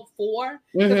most hope for,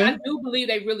 because I do believe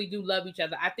they really do love each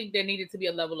other. I think there needed to be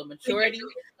a level of maturity.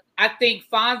 I think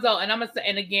Fonzo, and I'm gonna say,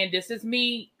 and again, this is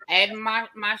me adding my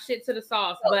shit to the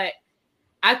sauce, but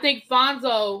I think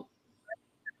Fonzo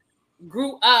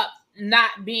grew up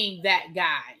not being that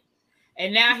guy,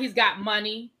 and now he's got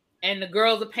money, and the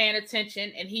girls are paying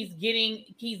attention, and he's getting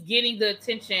the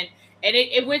attention, and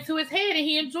it went to his head, and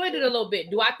he enjoyed it a little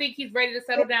bit. Do I think he's ready to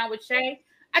settle down with Shay?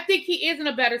 I think he is in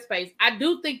a better space. I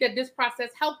do think that this process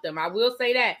helped them. I will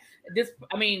say that.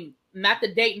 Not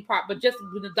the dating part, but just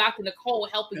with the Dr. Nicole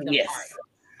helping them part.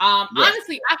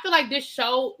 Honestly, I feel like this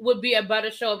show would be a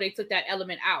better show if they took that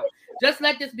element out. Just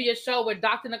let this be a show where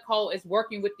Dr. Nicole is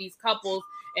working with these couples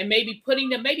and maybe putting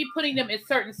them in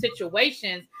certain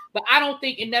situations, but I don't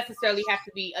think it necessarily has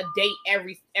to be a date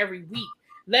every week.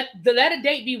 Let a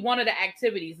date be one of the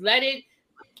activities. Let it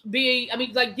be,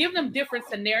 give them different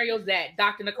scenarios that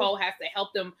Dr. Nicole has to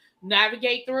help them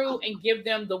navigate through, and give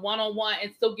them the one-on-one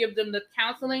and still give them the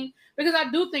counseling, because I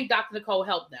do think Dr. Nicole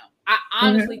helped them. I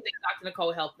honestly think Dr.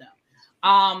 Nicole helped them.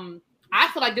 I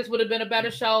feel like this would have been a better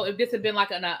show if this had been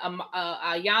like a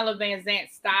Iyanla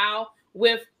Vanzant style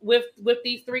with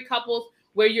these 3 couples,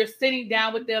 where you're sitting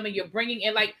down with them and you're bringing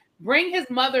in, like, bring his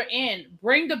mother in,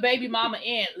 bring the baby mama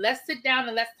in. Let's sit down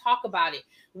and let's talk about it.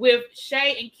 With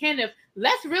Shay and Kenneth,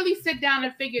 let's really sit down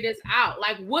and figure this out.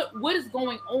 Like, what is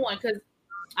going on? Because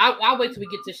I'll wait till we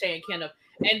get to Shay and Kenneth.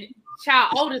 And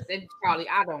Otis and Charlie,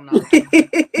 I don't know.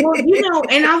 Well,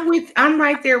 and I'm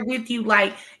right there with you.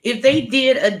 Like, if they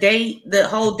did the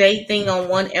whole date thing on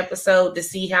one episode to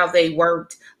see how they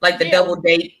worked, like the double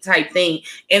date type thing,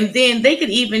 and then they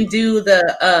could even do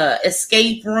the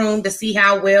escape room to see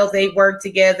how well they work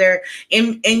together.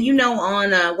 And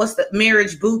on what's the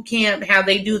Marriage Boot Camp, how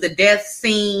they do the death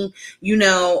scene,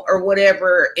 or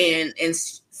whatever, and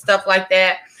stuff like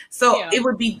that. So it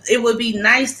would be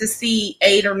nice to see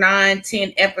 8 or 9,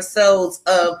 10 episodes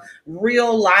of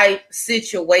real life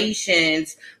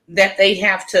situations that they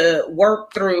have to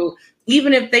work through,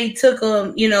 even if they took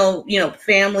them,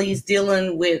 families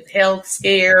dealing with health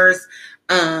scares,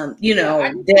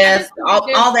 death,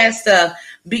 all that stuff,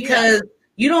 because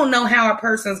you don't know how a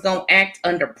person's going to act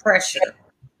under pressure.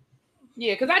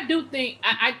 Yeah, because I do think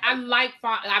I like,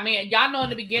 y'all know in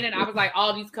the beginning, I was like,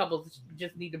 all these couples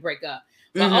just need to break up.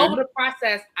 But over the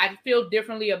process, I feel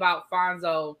differently about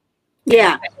Fonzo.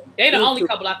 Yeah. They're the only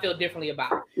couple I feel differently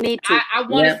about. Me too. I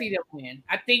want to see them win.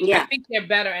 I think they're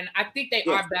better, and I think they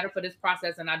are better for this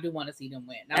process, and I do want to see them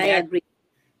win. I agree.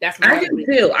 I do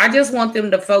too. I just want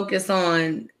them to focus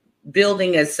on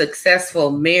building a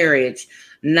successful marriage,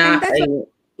 not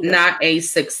a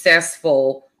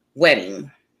successful wedding.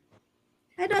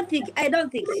 I don't think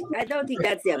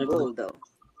that's their goal, though.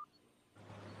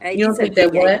 You don't think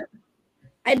that what?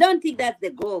 I don't think that's the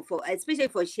goal especially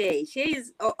for Shay. Shay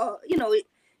is,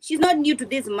 she's not new to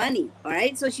this money, all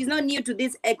right? So she's not new to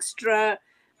this extra,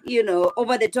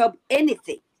 over the top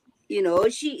anything.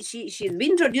 She's been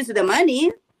introduced to the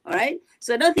money, all right?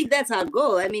 So I don't think that's her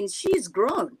goal. I mean, she's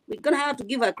grown. We're gonna have to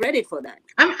give her credit for that.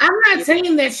 I'm not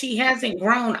saying that she hasn't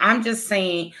grown. I'm just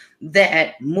saying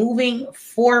that moving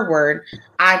forward,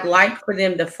 I'd like for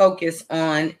them to focus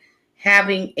on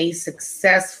having a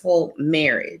successful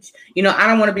marriage. I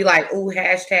don't want to be like, #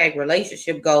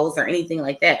 relationship goals or anything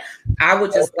like that. I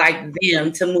would just like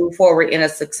them to move forward in a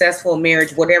successful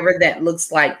marriage, whatever that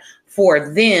looks like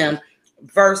for them,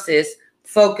 versus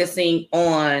focusing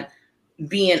on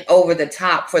being over the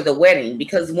top for the wedding.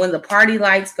 Because when the party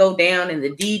lights go down and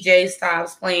the DJ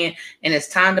stops playing and it's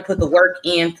time to put the work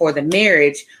in for the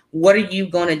marriage, what are you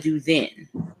going to do then?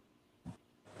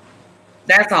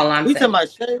 That's all I'm saying. Talking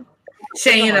about Shay?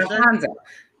 Shay and Alfonso.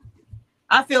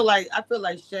 I feel like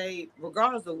Shay,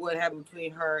 regardless of what happened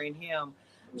between her and him,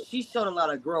 she showed a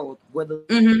lot of growth.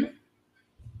 I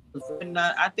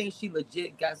think she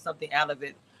legit got something out of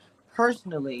it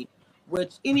personally,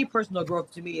 which any personal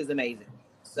growth to me is amazing.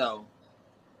 So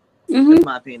that's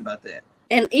my opinion about that.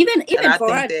 And even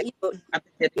for her, I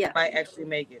think they might actually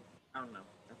make it. I don't know.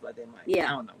 That's what they might. Yeah.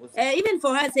 I don't know. Even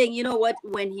for her saying, you know what,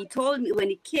 when he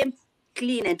came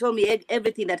clean and told me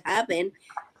everything that happened,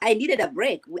 I needed a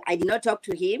break. I did not talk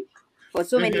to him for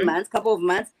so many months, couple of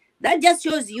months. That just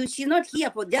shows you she's not here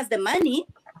for just the money.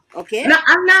 Okay. No,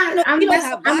 I'm not. I'm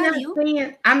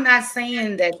not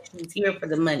saying that she's here for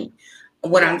the money.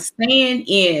 What I'm saying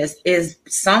is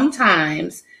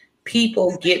sometimes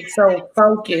people get so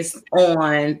focused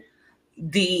on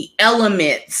the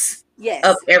elements Yes.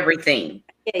 of everything.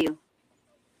 I hear you.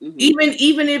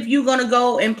 Even if you're gonna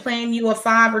go and plan you a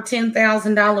 $5,000 or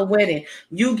 $10,000 wedding,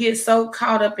 you get so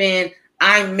caught up in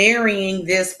I'm marrying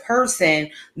this person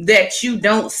that you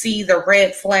don't see the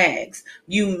red flags.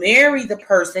 You marry the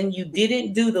person, you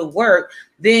didn't do the work,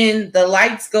 then the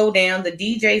lights go down, the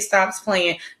DJ stops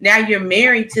playing. Now you're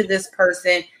married to this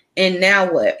person, and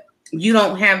now what? You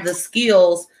don't have the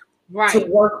skills to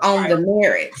work on the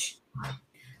marriage.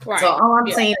 Right. So all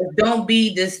I'm saying is don't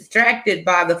be distracted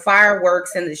by the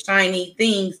fireworks and the shiny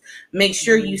things. Make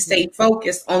sure you stay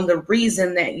focused on the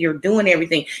reason that you're doing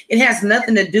everything. It has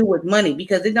nothing to do with money,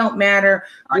 because it don't matter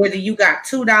whether you got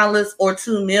 $2 or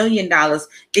 $2 million.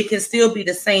 It can still be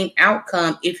the same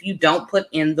outcome if you don't put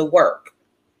in the work.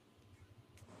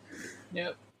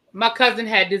 Yep. My cousin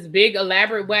had this big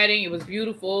elaborate wedding. It was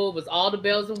beautiful. It was all the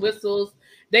bells and whistles.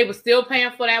 They were still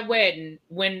paying for that wedding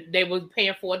when they were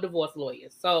paying for a divorce lawyer.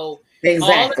 So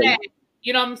all of that,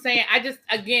 you know what I'm saying? I just,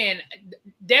 again,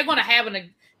 they're gonna have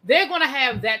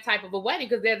that type of a wedding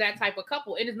because they're that type of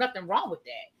couple, and there's nothing wrong with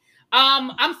that.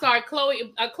 I'm sorry,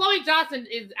 Chloe Johnson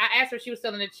is. I asked her, she was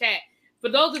still in the chat. For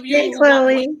those of you, hey,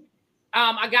 Chloe.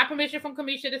 I got permission from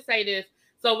Kamisha to say this.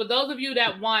 So for those of you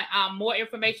that want more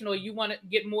information, or you want to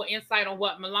get more insight on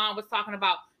what Milan was talking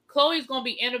about, Chloe's going to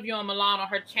be interviewing Milan on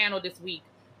her channel this week.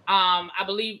 I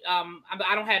believe I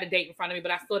don't have the date in front of me,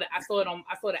 but I saw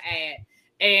the ad.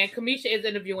 And Kamisha is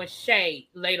interviewing Shay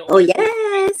later on. Oh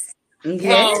yes.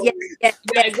 Yes.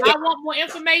 If y'all want more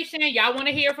information, y'all want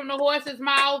to hear from the horse's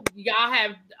mouth, y'all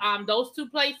have those two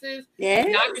places. Yes.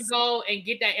 Y'all can go and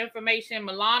get that information.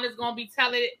 Milan is going to be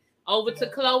telling it over to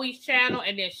Chloe's channel,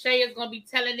 and then Shay is going to be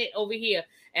telling it over here.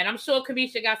 And I'm sure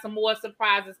Kamisha got some more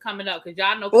surprises coming up, because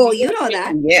y'all know. Oh, you know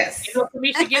that. Yes. You know,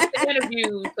 Kamisha gets the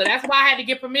interviews, so that's why I had to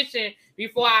get permission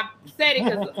before I said it,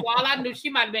 because for all I knew, she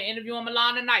might have been interviewing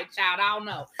Milan tonight, child. I don't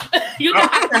know. You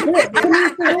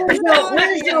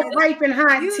where's your piping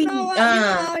hot tea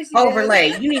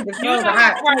overlay? You need to throw the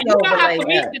hot tea overlay. You know how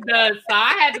Kamisha does, so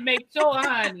I had to make sure,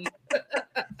 honey.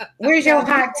 Where's your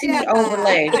hot tea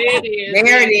overlay? There it is.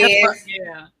 There it is.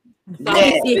 Yeah. So,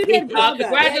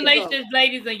 congratulations,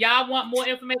 ladies, and y'all want more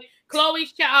information.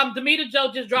 Chloe's Demeter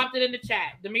Joe just dropped it in the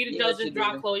chat. Demeter Joe just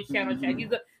dropped Chloe's channel chat.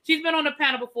 She's been on the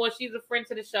panel before. She's a friend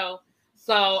to the show.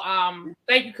 So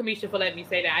thank you, Kamisha, for letting me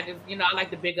say that. I just, I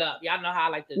like to big up. Y'all know how I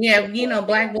like to. Yeah,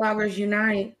 Black Bloggers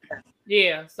Unite.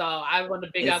 Yeah, so I want to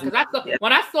big up, because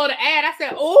when I saw the ad, I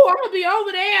said, "Oh, I'm gonna be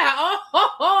over there.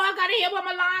 Oh, I gotta hear what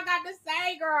Milan got to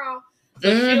say, girl." So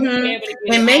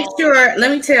and make sure,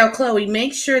 let me tell Chloe,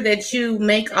 make sure that you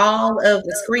make all of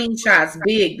the screenshots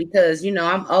big, because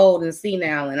I'm old and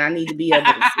senile and I need to be able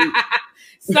to see.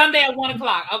 Sunday at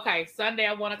 1:00. Okay, Sunday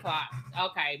at 1:00.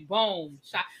 Okay, boom.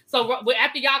 So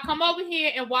after y'all come over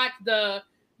here and watch the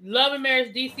Love and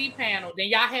Marriage DC panel, then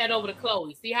y'all head over to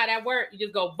Chloe. See how that works? You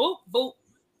just go boop, boop.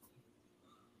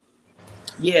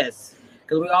 Yes.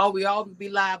 Because we all be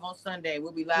live on Sunday.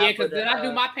 We'll be live. Yeah, because then I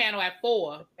do my panel at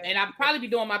 4. And I'll probably be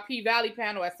doing my P Valley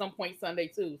panel at some point Sunday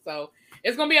too. So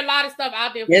it's gonna be a lot of stuff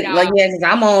out there for y'all. Well, yeah, because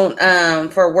I'm on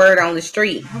for Word on the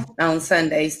Street on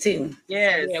Sundays too.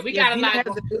 Yes. Yeah, we got a lot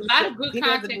of good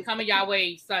content coming y'all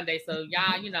way Sunday. So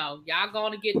y'all, y'all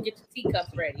going to get your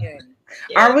teacups ready. Yeah.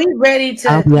 Are we ready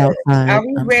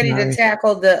to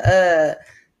tackle the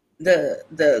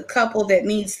couple that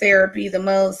needs therapy the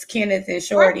most, Kenneth and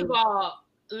Shorty? First of all,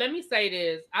 let me say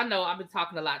this. I know I've been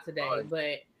talking a lot today,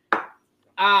 but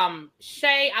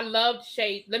Shay, I loved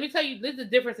Shay. Let me tell you, there's a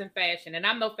difference in fashion, and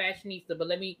I'm no fashionista, but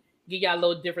let me give y'all a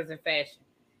little difference in fashion.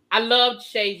 I loved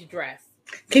Shay's dress.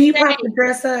 Can you pop the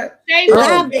dress up? Shay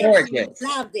loved it.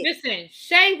 Listen,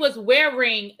 Shay was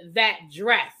wearing that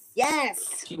dress.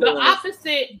 Yes. The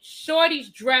opposite, Shorty's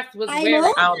dress was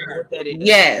wearing.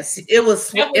 Yes, it was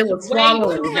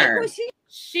swallowing her.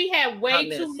 She had way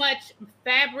too much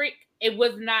fabric. It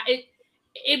was not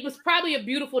it was probably a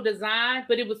beautiful design,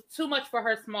 but it was too much for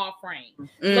her small frame.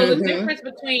 So the difference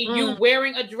between you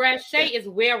wearing a dress, Shay is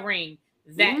wearing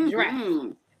that dress.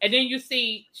 And then you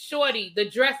see Shorty, the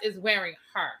dress is wearing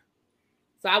her.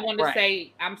 So I want to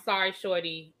say, I'm sorry,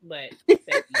 Shorty, but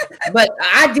but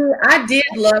I did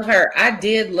love her. I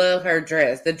did love her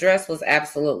dress. The dress was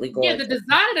absolutely gorgeous. Yeah, the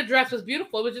design of the dress was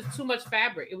beautiful. It was just too much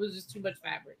fabric.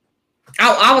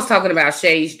 I was talking about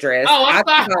Shay's dress. Oh, I'm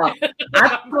sorry.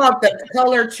 I thought the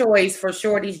color choice for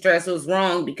Shorty's dress was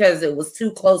wrong because it was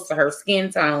too close to her skin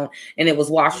tone and it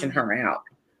was washing her out.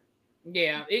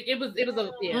 Yeah, it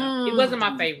wasn't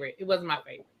my favorite. It wasn't my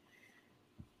favorite.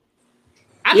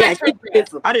 I Yeah, like her she's dress.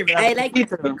 beautiful. I didn't realize I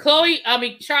like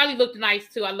Chloe, Charlie looked nice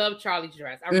too. I love Charlie's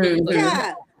dress. I really Mhm. love Yeah.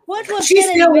 it. What was She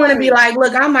Kennedy still want to be wearing?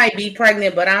 like, look, I might be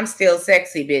pregnant, but I'm still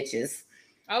sexy, bitches.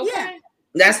 Okay. Yeah.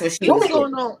 That's what she What was was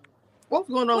doing. going on? What was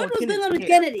going on What with was going on with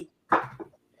Kennedy? Kennedy?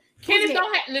 Kenneth Who's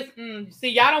don't have listen. See,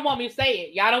 y'all don't want me to say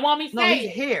it. Y'all don't want me to No, say his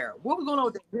it. hair. What was going on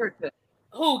with the haircut?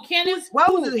 Who? Kenneth? Why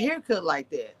was his haircut like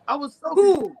that? I was so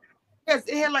Who? Yes,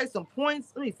 it had like some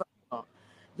points. Let me find out.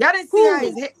 Y'all didn't see how Who?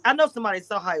 his hair. I know somebody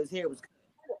saw how his hair was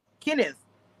cut. Kenneth.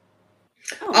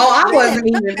 Oh, I man, wasn't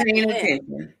even look at paying that.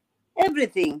 attention.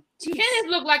 Everything. Jeez. Kenneth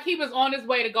looked like he was on his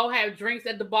way to go have drinks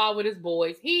at the bar with his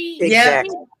boys.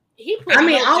 Exactly. He put I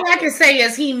mean, no all I effort. can say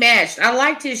is he matched. I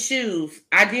liked his shoes.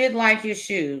 I did like his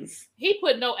shoes. He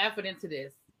put no effort into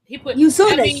this. He put. You saw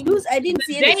I the mean, shoes? I didn't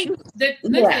see any date, shoes.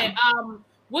 listen, Yeah.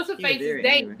 what's her He was face's very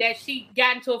date angry. that she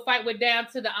got into a fight with down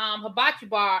to the hibachi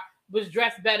bar was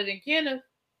dressed better than Kenneth.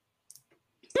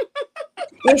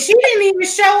 Well, she didn't even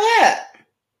show up.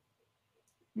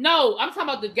 No, I'm talking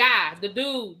about the guy, the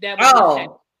dude that was.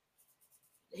 Oh,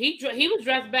 He was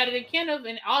dressed better than Kenneth,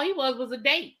 and all he was a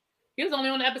date. He was only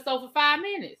on the episode for 5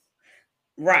 minutes.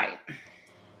 right.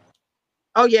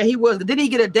 Oh yeah, he was. Didn't he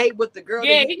get a date with the girl?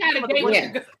 Yeah, he got a date with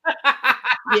Yeah. the girl.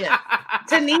 Yeah.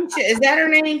 Tanisha, is that her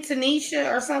name? Tanisha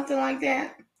or something like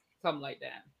that? Something like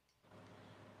that.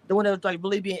 The one that was like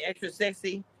really being extra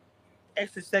sexy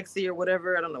or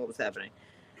whatever. I don't know what was happening.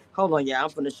 Hold on, yeah, I'm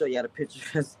gonna show y'all the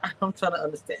pictures. I'm trying to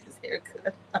understand his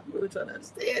haircut. I'm really trying to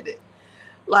understand it.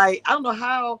 Like, I don't know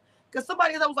how, because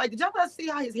somebody else was like, did y'all not see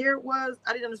how his hair was?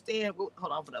 I didn't understand. Well,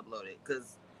 hold on, I'm gonna upload it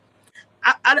because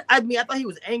I mean, I thought he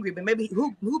was angry, but maybe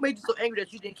who made you so angry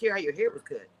that you didn't care how your hair was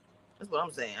cut? That's what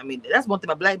I'm saying. I mean, that's one thing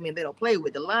my black men they don't play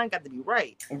with. The line got to be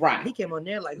right. Right. He came on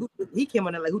there like who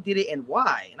did it and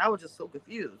why, and I was just so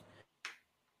confused.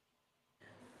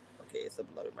 Okay, it's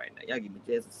uploaded right now. Y'all give me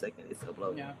just a second. It's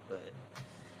uploaded, Yeah. but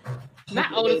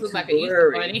Not It Otis made looks you like an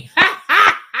Easter blurry. bunny.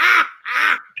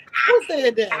 who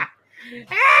said that?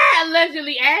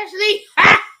 Allegedly, Ashley.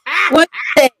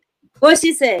 What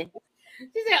she said? She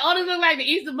said Otis look like the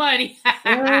Easter bunny.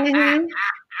 Mhm.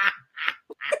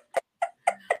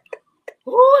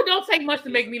 Ooh, it don't take much to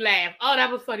make me laugh. Oh,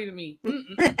 that was funny to me.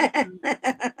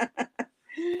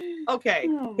 Okay,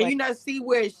 Oh, can my- you not see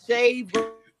where it's shaved?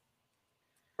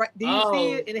 Right? Do you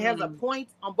see it? And it has a point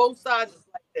on both sides, just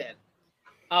like that.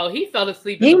 Oh, he fell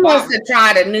asleep in He the must barber. have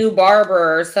tried a new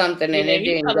barber or something, and Yeah, it he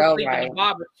didn't fell go asleep in right. the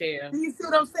barber chair. Do you see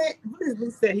what I'm saying? What is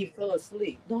Blue said? He fell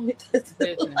asleep. Don't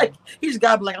Listen. like he just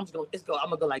got to be like, I'm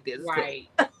gonna go like this. It's good. Right.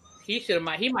 He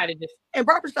might have just And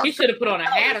barbershop. he should have put on a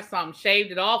hat or something,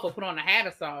 shaved it off or put on a hat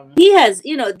or something. He has,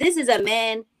 this is a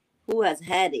man who has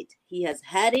had it. He has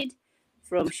had it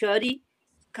from Shorty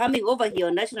coming over here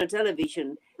on national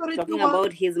television, talking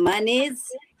about his monies.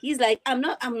 He's like, I'm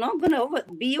not gonna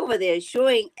be over there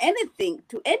showing anything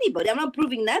to anybody. I'm not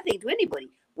proving nothing to anybody.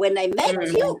 When I met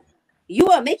you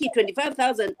are making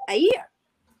 $25,000 a year.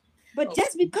 But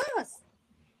just because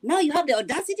now you have the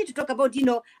audacity to talk about,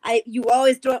 you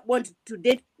always want to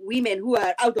date women who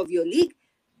are out of your league.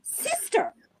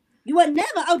 Sister, you were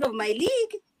never out of my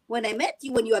league when I met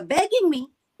you, when you were begging me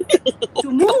to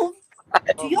move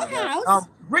to your house.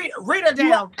 Read her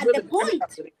down. At the point.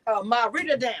 Ma, read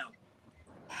her down.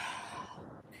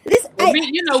 This, Well,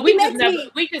 we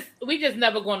makes just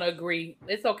never gonna agree.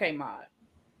 It's okay, Maud.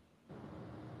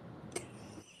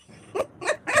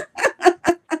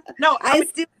 No, I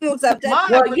still feel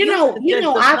sometimes. Well,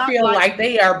 I feel like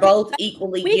they are both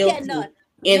equally We guilty cannot.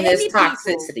 in this Many people-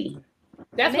 toxicity.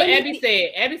 That's what Maybe- Abby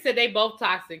said. Abby said they both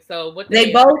toxic. So what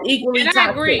They both equally and I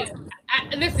toxic. agree.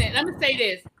 Listen, let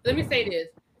me say this.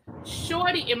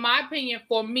 Shorty, in my opinion,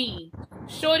 for me,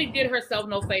 Shorty did herself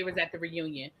no favors at the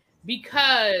reunion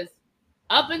because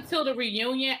up until the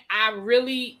reunion, I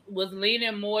really was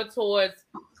leaning more towards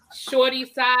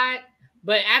Shorty's side.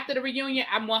 But after the reunion,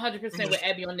 I'm 100% with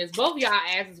Abby on this. Both of y'all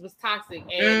asses was toxic,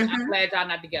 and I'm glad y'all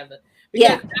not together.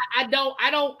 Because I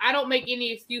don't make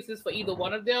any excuses for either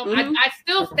one of them. I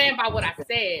still stand by what I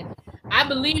said. I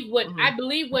believe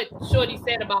what Shorty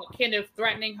said about Kenneth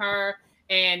threatening her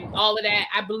and all of that.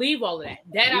 I believe all of that.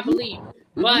 That I believe.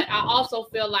 But I also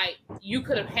feel like you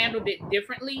could have handled it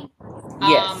differently.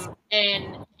 Yes.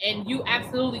 And you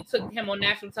absolutely took him on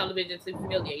national television to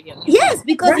humiliate him. Yes,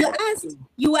 because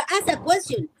you were asked a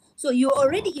question. So you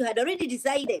had already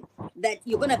decided that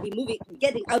you're gonna be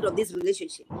getting out of this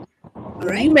relationship. All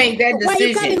right? You made that So why are you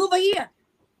decision. coming over here?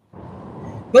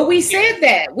 But we said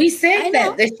that. We said I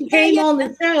know. that she came on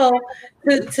the show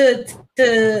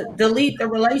to delete the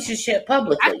relationship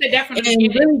publicly. I said that from the And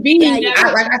beginning. really,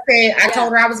 Yeah. like I said, I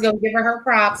told her I was going to give her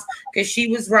props because she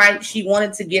was right. She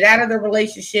wanted to get out of the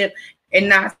relationship and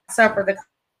not suffer the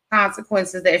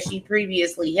consequences that she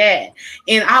previously had.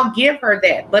 And I'll give her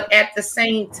that. But at the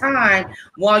same time,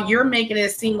 while you're making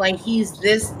it seem like he's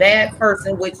this bad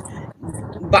person, which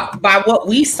by what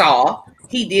we saw,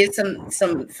 he did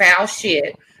some foul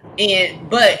shit.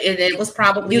 But it was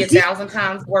probably 1,000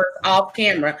 times worse off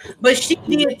camera. But she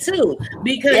did too,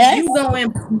 because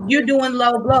you're doing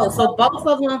low blow. So both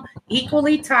of them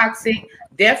equally toxic.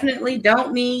 Definitely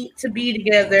don't need to be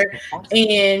together.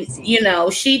 And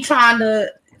she trying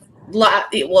to lie.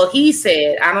 Well, he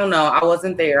said, I don't know, I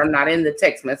wasn't there, I'm not in the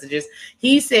text messages.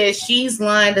 He said she's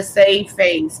lying to save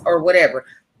face or whatever.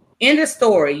 End of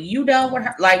story. You done with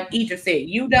her, like Idris said,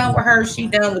 you done with her, she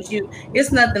done with you.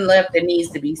 It's nothing left that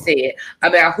needs to be said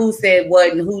about who said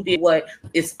what and who did what.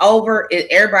 It's over.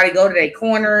 Everybody go to their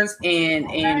corners and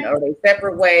or their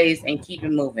separate ways and keep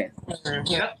it moving.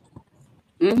 Yep.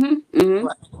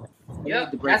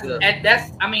 Yep.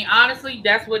 That's I mean, honestly,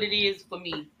 that's what it is for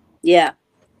me. Yeah.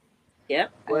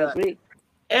 Yep. Well, I agree.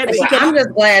 I'm just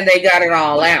glad they got it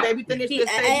all out. I agree, but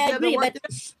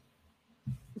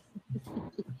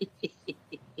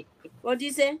what do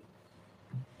you say?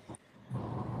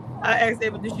 I asked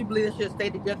Ava, did she believe they should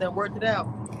stay together and work it out?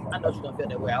 I know she don't feel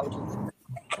that way. I was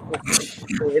just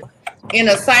in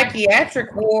a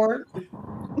psychiatric ward.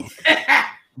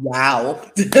 Wow.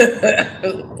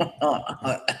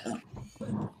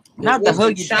 Not the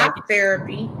huggy shock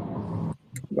therapy.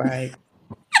 Right.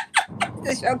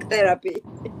 Shock therapy.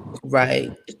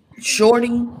 Right.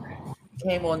 Shorty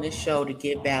came on this show to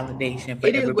get validation for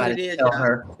everybody to tell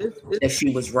her that she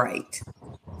was right.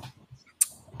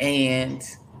 And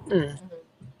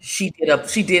she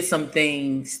did some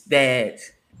things that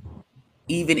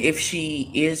even if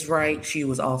she is right, she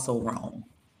was also wrong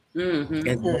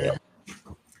as well.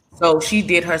 So she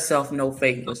did herself no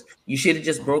favors. You should have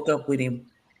just broke up with him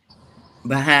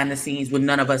behind the scenes when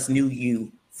none of us knew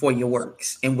you for your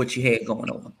works and what you had going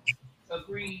on.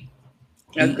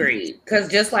 Agreed. Because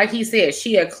just like he said,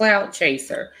 she a clout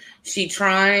chaser. She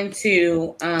trying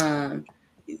to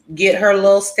get her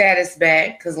little status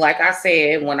back. Because like I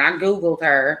said, when I Googled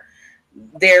her,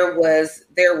 there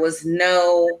was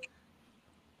no,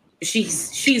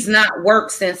 she's not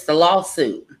worked since the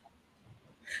lawsuit.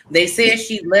 They said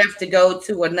she left to go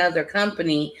to another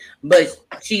company, but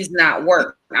she's not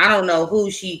worked. I don't know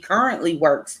who she currently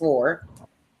works for.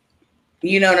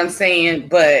 You know what I'm saying?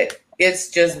 But it's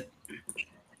just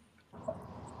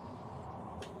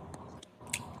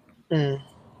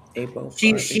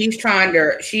she's trying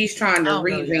to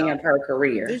revamp her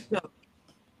career.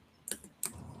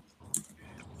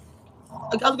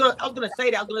 I was gonna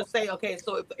say that. I was gonna say, okay,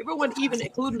 so if everyone, even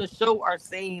including the show, are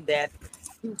saying that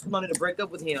he wanted to break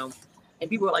up with him, and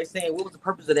people are like saying, what was the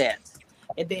purpose of that?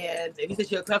 And then if you say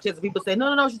she's a clout chaser, people say,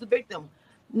 no, she's a victim.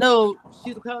 No,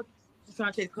 she's a clout. She's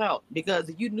trying to chase clout, because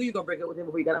if you knew you were gonna break up with him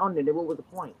before you got on there, then what was the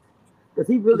point? Because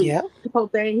he really, the whole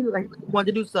thing, he looked like he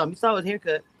wanted to do something. You saw his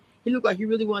haircut. He looked like he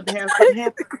really wanted to have something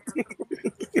happen.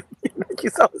 You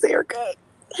saw his haircut.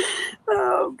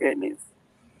 Oh goodness.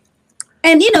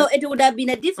 And it would have been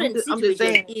a different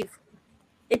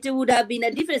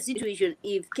situation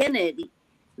if Kennedy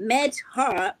met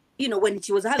her, when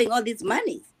she was having all this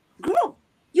money. Girl,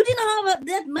 you didn't have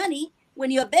that money when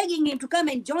you're begging him to come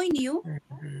and join you,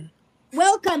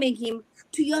 welcoming him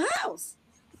to your house.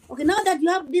 Okay, now that you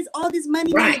have all this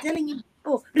money, now you're telling him,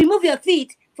 oh, remove your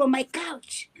feet from my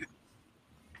couch.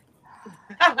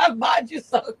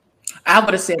 I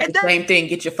would have said the same thing.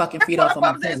 Get your fucking feet off of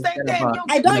my face.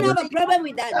 I don't have a problem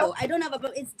with that, though. I don't have a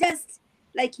problem. It's just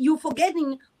like you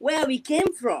forgetting where we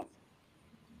came from.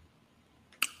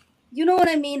 You know what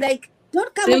I mean? Like,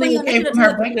 don't come over here. Came from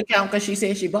her bank account because she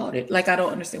said she bought it. Like, I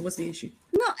don't understand. What's the issue?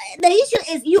 No, the issue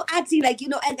is you acting like,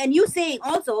 and you saying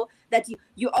also that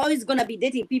you're always going to be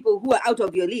dating people who are out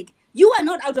of your league. You are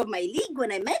not out of my league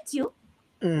when I met you.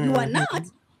 You are not.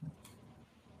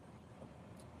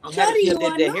 Sorry, you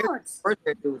are not.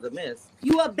 Was a miss.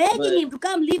 You are begging him to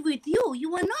come live with you.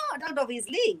 You are not out of his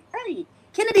league. Hey,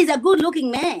 Kennedy is a good-looking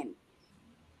man.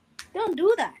 Don't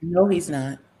do that. No, he's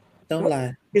not. Don't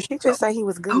lie. Did she just say he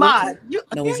was good? No,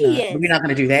 he's not. We're not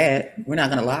going to do that. We're not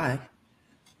going to lie.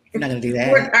 We're not going to do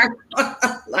that.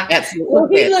 Absolutely. Well,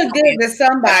 he looked good to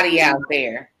somebody out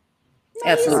there.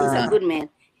 No, Absolutely he's not. a good man.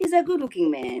 He's a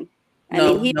good-looking man. I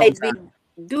mean, he might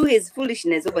do his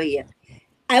foolishness over here.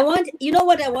 I want, you know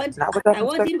what I want? I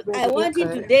want him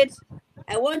to date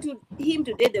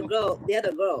the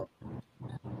other girl.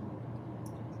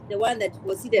 The one that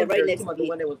was seated right next to him. The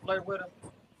one that was flirting with him?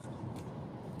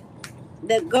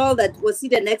 The girl that was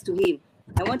seated next to him.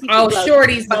 I want him to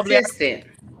Shorty's assistant.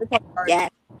 Yeah.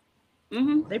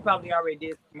 They probably already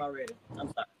did something already.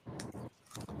 I'm sorry.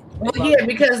 Well, yeah,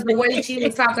 because the way she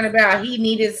was talking about he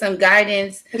needed some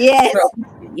guidance. Yes. So,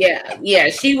 yeah.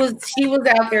 She was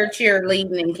out there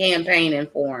cheerleading and campaigning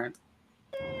for him.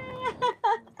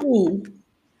 Ooh.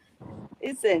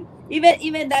 Listen,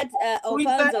 even that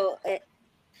Alfonso.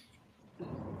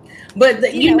 But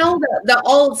the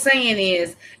old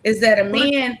saying is that a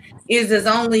man is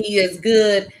only as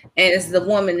good as the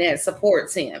woman that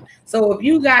supports him. So if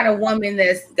you got a woman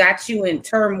that's got you in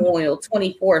turmoil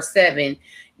 24/7,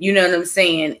 you know what I'm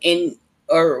saying, and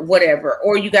or whatever,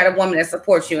 or you got a woman that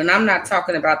supports you, and I'm not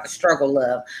talking about the struggle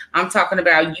love. I'm talking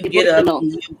about you get up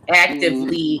and you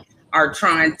actively are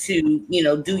trying to,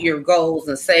 do your goals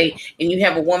and and you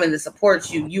have a woman that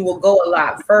supports you, you will go a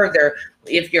lot further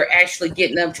if you're actually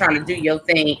getting up trying to do your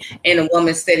thing and a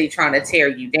woman steady trying to tear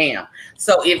you down.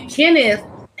 So if Kenneth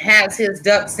has his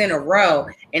ducks in a row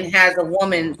and has a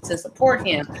woman to support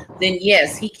him, then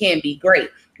yes, he can be great.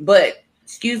 But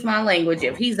excuse my language,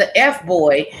 if he's an F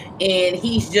boy and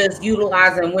he's just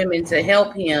utilizing women to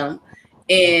help him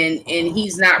and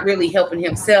he's not really helping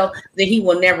himself, then he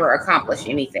will never accomplish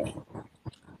anything.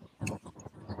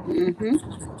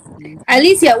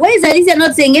 Alicia, why is Alicia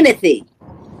not saying anything?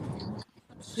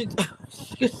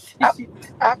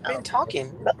 I've been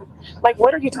talking. Like,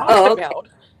 what are you talking about?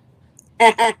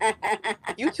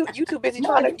 You too busy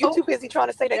trying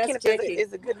to say that Kenneth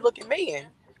is a good looking man.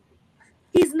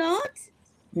 He's not?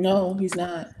 No, he's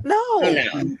not. No.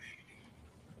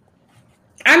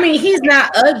 I mean, he's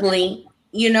not ugly.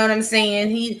 You know what I'm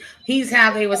saying? He's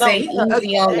how they would say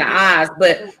easy on the eyes,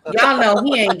 but y'all know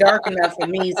he ain't dark enough for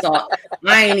me, so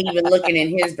I ain't even looking in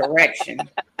his direction.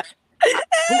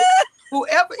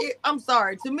 Whoever, I'm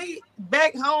sorry. To me,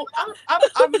 back home,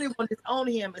 I really want to own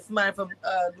him as somebody from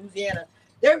Louisiana.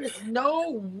 There is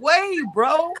no way,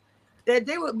 bro, that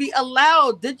they would be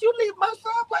allowed. Did you leave my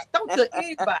shop? Like, don't tell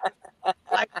anybody.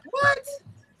 Like, what?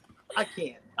 I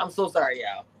can't. I'm so sorry,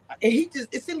 y'all. And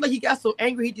it seemed like he got so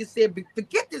angry. He just said,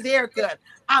 "Forget this haircut.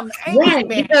 I'm angry." Right,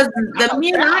 because the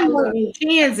men I know in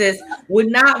Kansas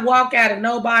would not walk out of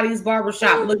nobody's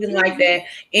barbershop looking like that.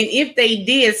 And if they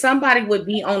did, somebody would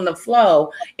be on the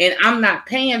flow. And I'm not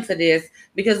paying for this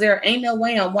because there ain't no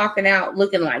way I'm walking out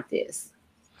looking like this.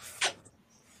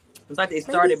 It's like they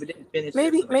started but didn't finish.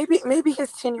 Maybe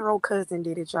his 10-year-old cousin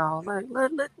did it, y'all.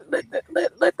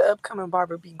 Let the upcoming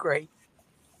barber be great.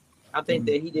 I think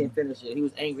that he didn't finish it. He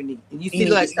was angry. And you see,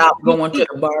 like, stop going to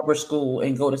the barber school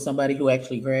and go to somebody who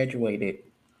actually graduated.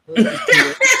 not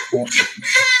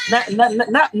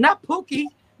Pookie.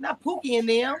 Not Pookie in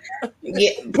them.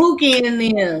 Yeah, Pookie in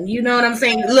them. You know what I'm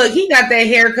saying? Look, he got that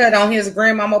haircut on his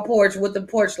grandmama porch with the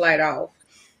porch light off.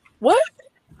 What?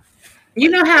 You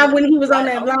know how when he was on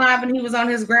that live and he was on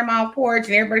his grandma's porch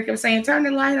and everybody kept saying, turn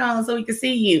the light on so he can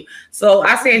see you. So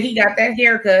I said he got that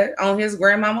haircut on his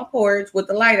grandmama porch with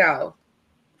the light off.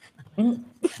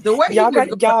 The way y'all got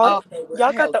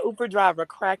the Uber driver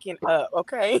cracking up,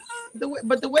 okay?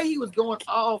 But the way he was going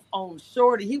off on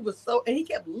Shorty, he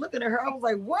kept looking at her. I was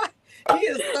like, what? He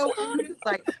is so angry. It's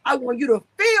like, I want you to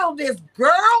feel this,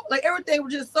 girl. Like everything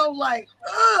was just so like,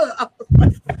 ugh. I was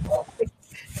like, oh,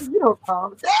 you don't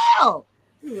calm down.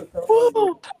 He was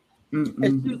so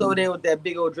and she was over there with that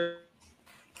big old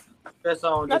dress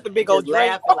on. Not the big old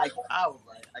dress. Like, I was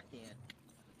like, I can't.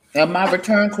 And my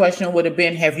return question would have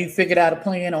been, have you figured out a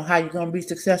plan on how you're going to be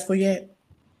successful yet?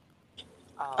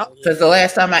 Because the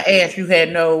last time I asked, you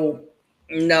had no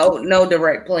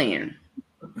direct plan.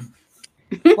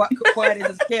 Quiet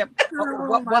as kept.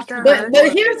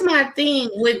 But here's my thing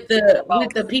with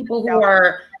the people who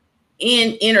are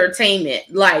in entertainment.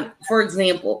 Like, for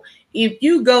example, if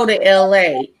you go to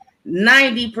LA,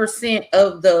 90%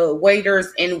 of the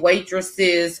waiters and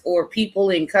waitresses or people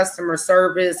in customer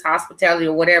service, hospitality,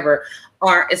 or whatever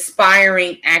are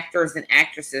aspiring actors and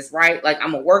actresses, right? Like,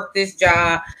 I'm gonna work this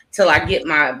job till I get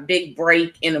my big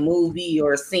break in a movie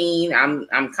or a scene. I'm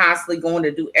constantly going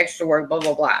to do extra work, blah,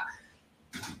 blah, blah.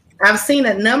 I've seen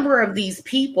a number of these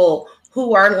people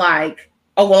who are like,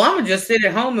 oh, well, I'm gonna just sit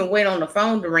at home and wait on the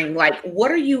phone to ring. Like,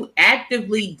 what are you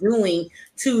actively doing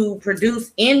to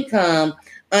produce income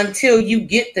until you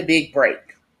get the big break?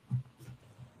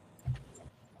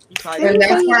 And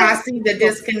that's where I see the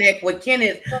disconnect with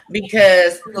Kenneth,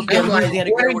 because I'm like,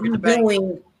 what are you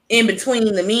doing in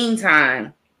between the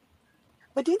meantime?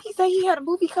 But didn't he say he had a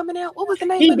movie coming out? What was the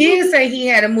name? He did say he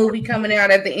had a movie coming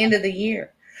out at the end of the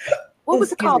year. What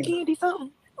was it called? Candy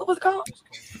something? What was it called?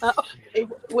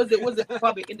 Was it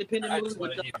probably independent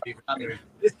movie?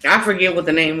 I forget what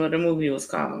the name of the movie was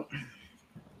called.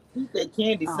 He said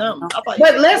Candy something.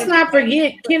 But let's not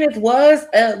forget, Kenneth was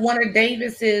one of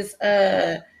Davis's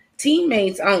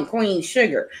teammates on Queen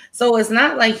Sugar. So it's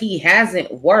not like he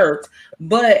hasn't worked,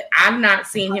 but I've not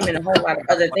seen him in a whole lot of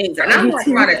other things. And I'm not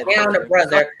trying to down the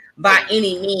brother by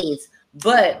any means.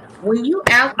 But when you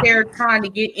out there trying to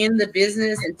get in the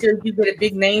business until you get a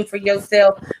big name for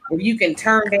yourself, where you can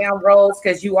turn down roles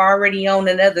because you already own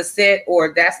another set,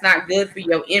 or that's not good for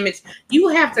your image, you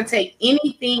have to take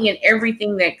anything and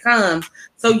everything that comes.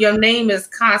 So your name is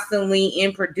constantly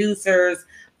in producers,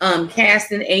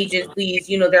 casting agencies,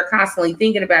 they're constantly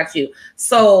thinking about you.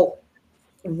 So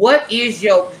what is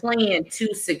your plan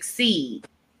to succeed?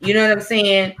 You know what I'm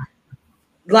saying?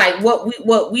 Like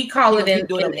what we call it in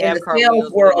the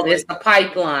sales world is the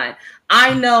pipeline.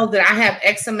 I know that I have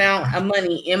X amount of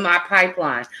money in my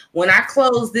pipeline. When I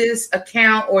close this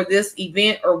account or this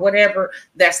event or whatever,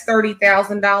 that's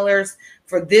 $30,000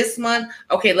 for this month.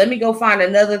 Okay, let me go find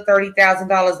another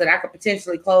 $30,000 that I could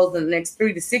potentially close in the next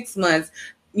 3 to 6 months.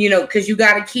 Because you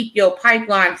got to keep your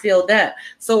pipeline filled up.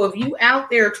 So if you out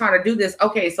there trying to do this,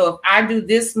 okay, so if I do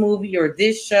this movie or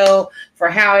this show for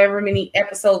however many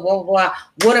episodes, blah, blah, blah,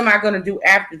 what am I going to do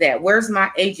after that? Where's my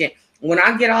agent? When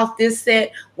I get off this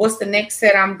set, what's the next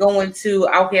set I'm going to?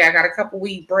 Okay, I got a couple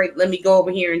week break. Let me go over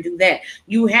here and do that.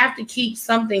 You have to keep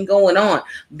something going on,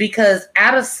 because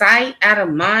out of sight, out of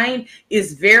mind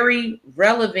is very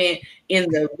relevant in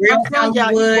the real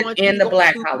Hollywood and the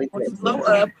Black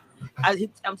Hollywood.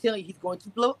 I'm telling you, he's going to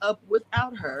blow up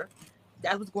without her.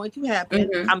 That's what's going to happen.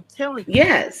 Mm-hmm. I'm telling you.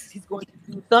 Yes. He's going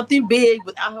to do something big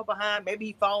without her behind. Maybe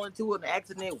he fall into an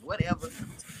accident, whatever.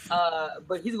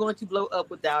 But he's going to blow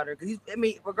up without her. Because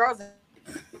regardless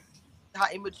of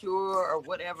how immature or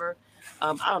whatever,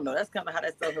 I don't know. That's kind of how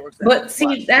that stuff works. But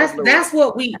see, that's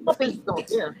what we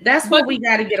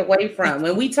got to get away from.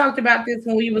 When we talked about this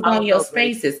when we was on your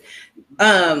spaces,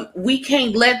 we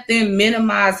can't let them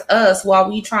minimize us while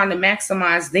we trying to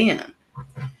maximize them.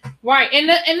 Right, and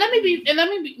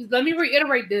let me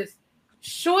reiterate this.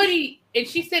 Shorty, and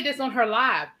she said this on her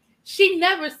live. She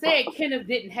never said Kenneth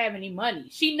didn't have any money.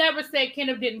 She never said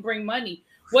Kenneth didn't bring money.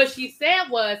 What she said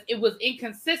was it was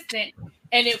inconsistent,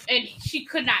 and she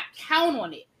could not count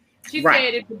on it. She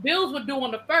said if the bills were due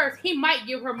on the 1st, he might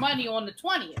give her money on the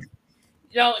 20th.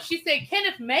 She said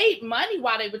Kenneth made money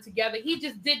while they were together. He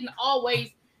just didn't always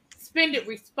spend it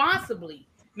responsibly.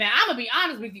 Man, I'm gonna be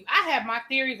honest with you. I have my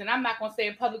theories, and I'm not gonna say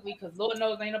it publicly because Lord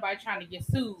knows ain't nobody trying to get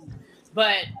sued.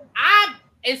 But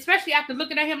especially after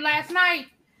looking at him last night,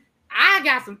 I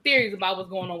got some theories about what's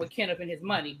going on with Kenneth and his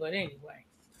money. But anyway.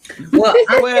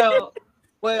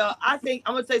 Well, I think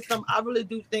I'm gonna say something. I really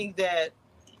do think that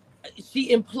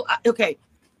she okay.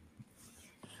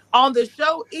 On the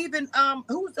show, even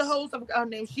who was the host? I forgot her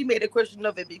name. She made a question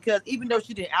of it because even though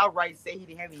she didn't outright say he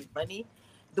didn't have any money,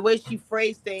 the way she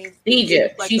phrased things,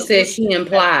 Egypt. Like she said she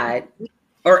implied,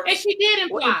 and she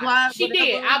did imply. She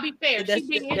did. I'll be fair.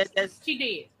 She did. She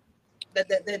did.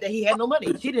 That he had no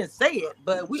money. She didn't say it,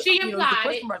 but she implied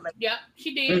it. Yep,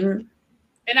 she did. Mm-hmm.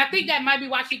 And I think that might be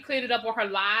why she cleared it up on her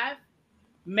live.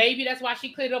 Maybe that's why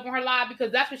she cleared it up on her live,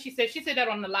 because that's what she said. She said that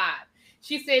on the live.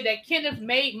 She said that Kenneth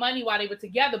made money while they were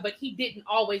together, but he didn't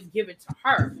always give it to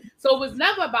her. So it was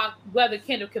never about whether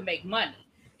Kenneth could make money.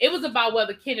 It was about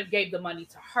whether Kenneth gave the money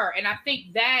to her. And I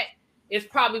think that is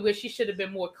probably where she should have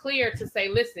been more clear to say,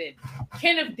 listen,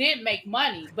 Kenneth did make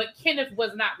money, but Kenneth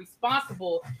was not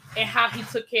responsible in how he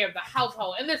took care of the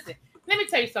household. And listen, let me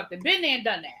tell you something. Been there and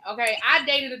done that, okay? I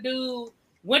dated a dude,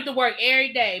 went to work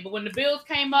every day, but when the bills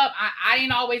came up, I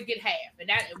didn't always get half. And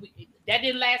that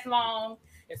didn't last long.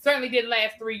 It certainly didn't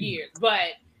last 3 years.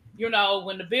 But, when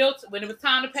it was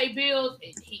time to pay bills,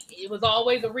 it was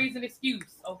always a reason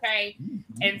excuse, okay?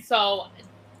 And so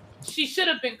she should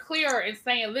have been clearer in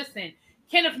saying, listen,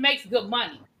 Kenneth makes good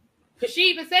money. Because she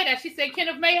even said that. She said,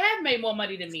 Kenneth may have made more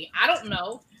money than me. I don't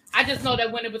know. I just know that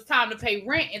when it was time to pay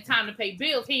rent and time to pay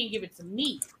bills, he didn't give it to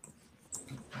me.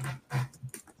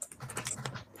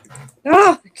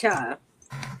 Oh, child.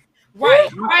 Right.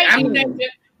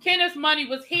 Kenneth's money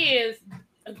was his.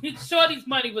 Shorty's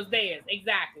money was theirs.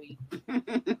 Exactly.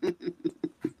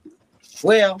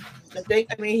 Well,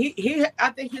 I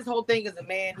think his whole thing as a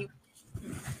man, he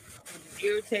was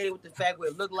irritated with the fact where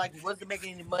it looked like he wasn't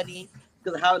making any money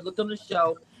because of how it looked on the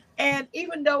show. And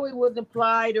even though it was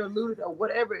implied or alluded or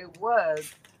whatever it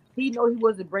was, he know he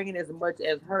wasn't bringing as much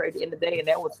as her at the end of the day, and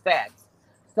that was facts.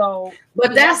 So,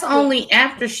 but that's only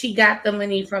after she got the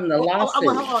money from the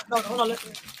lawsuit. Hold on.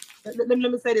 Let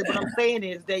me say this. What I'm saying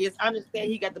is that yes, I understand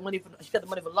she got the money for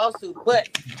lawsuit, but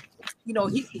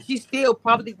she still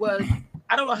probably was.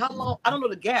 I don't know how long. I don't know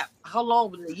the gap. How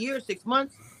long was it? A year, 6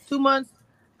 months, 2 months?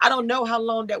 I don't know how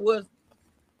long that was.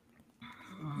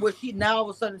 Where she now all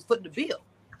of a sudden is footing the bill.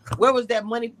 Where was that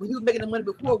money? He was making the money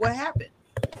before. What happened?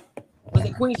 Was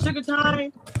it Queen Sugar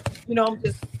time? You know, I'm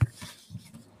just.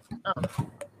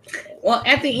 Well,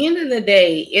 at the end of the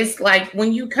day, it's like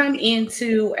when you come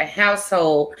into a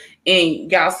household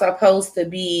and y'all supposed to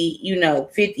be,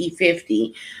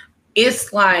 50-50.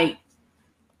 It's like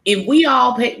if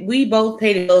we both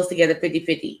pay the bills together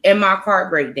 50-50 and my car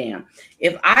breakdown.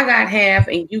 If I got half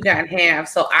and you got half,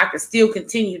 so I could still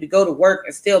continue to go to work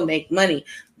and still make money,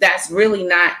 that's really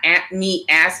not at me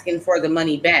asking for the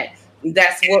money back.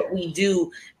 That's what we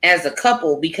do as a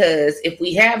couple, because if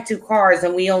we have two cars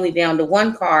and we only down to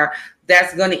one car,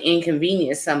 that's going to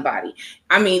inconvenience somebody.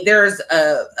 I mean, there's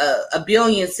a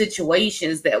billion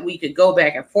situations that we could go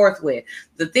back and forth with.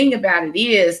 The thing about it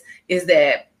is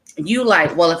that you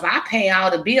like, well, if I pay all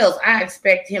the bills, I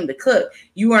expect him to cook.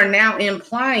 You are now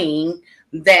implying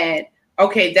that,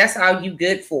 okay, that's all you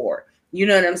good for. You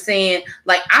know what I'm saying?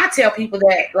 Like, I tell people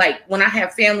that, like, when I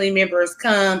have family members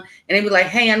come and they be like,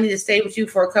 hey, I need to stay with you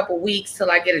for a couple weeks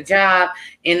till I get a job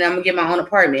and I'm gonna get my own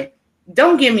apartment.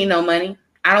 Don't give me no money.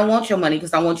 I don't want your money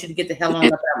because I want you to get the hell on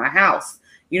up out of my house.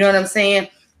 You know what I'm saying?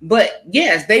 But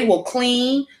yes, they will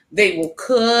clean, they will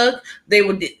cook, they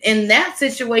will, in that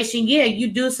situation, yeah, you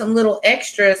do some little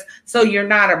extras so you're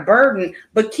not a burden,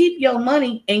 but keep your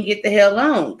money and get the hell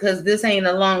on, because this ain't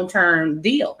a long-term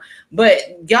deal. But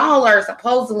y'all are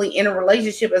supposedly in a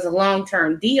relationship as a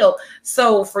long-term deal.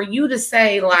 So for you to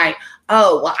say like,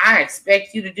 oh, well, I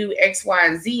expect you to do X, Y,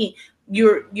 and Z,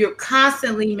 you're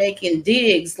constantly making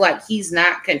digs like he's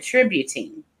not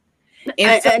contributing.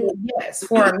 And so, yes,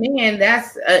 for a man,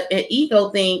 that's an ego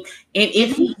thing. And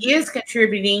if he is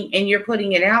contributing and you're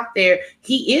putting it out there,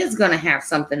 he is going to have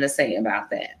something to say about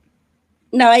that.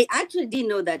 Now, I actually didn't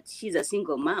know that she's a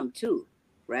single mom too,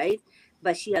 right?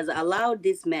 But she has allowed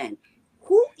this man.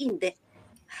 Why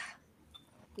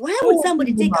would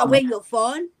somebody take away your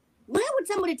phone? Why would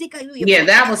somebody take away your phone? Yeah,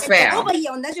 that was fair. Over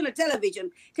here on national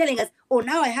television telling us, oh,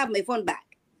 now I have my phone back.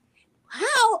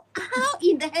 How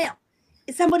in the hell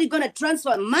is somebody going to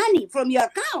transfer money from your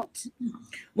account?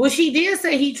 Well, she did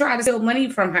say he tried to steal money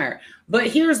from her. But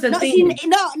here's the thing.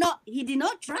 No, he did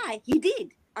not try. He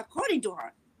did, according to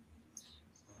her.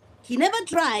 He never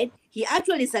tried. He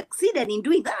actually succeeded in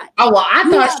doing that. Oh, well, I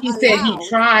thought she said he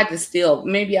tried to steal.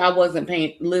 Maybe I wasn't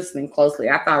listening closely.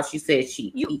 I thought she said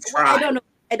he tried. Well, I don't know.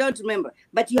 I don't remember.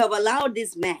 But you have allowed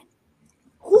this man.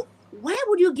 Why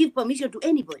would you give permission to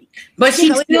anybody? But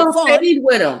she still stayed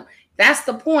with him. That's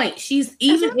the point. She's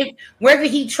if whether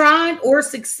he tried or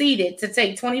succeeded to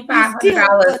take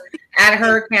 $2,500 out of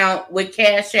her account with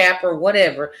Cash App or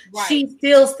whatever, right, she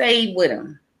still stayed with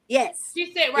him. Yes,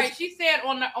 she said right. She said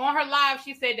on her live,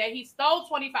 she said that he stole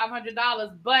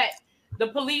 $2,500, but the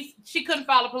police, she couldn't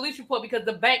file a police report because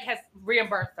the bank has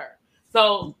reimbursed her.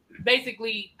 So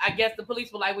basically, I guess the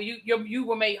police were like, "Well, you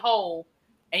were made whole."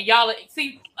 And y'all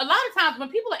see, a lot of times when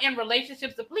people are in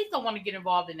relationships, the police don't want to get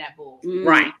involved in that bull.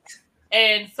 Right.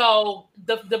 And so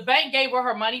the bank gave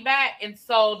her money back. And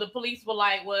so the police were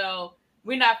like, well,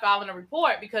 we're not filing a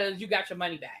report because you got your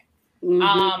money back.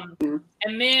 Mm-hmm.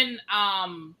 And then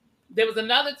there was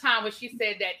another time where she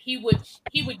said that he would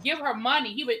give her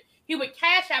money. He would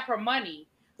cash out her money.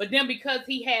 But then because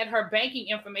he had her banking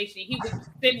information, he would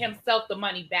send himself the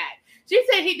money back. She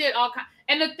said he did all kinds.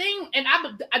 And the thing, and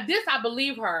I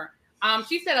believe her.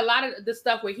 She said a lot of the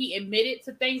stuff where he admitted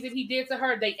to things that he did to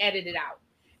her, they edited out.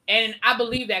 And I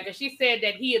believe that because she said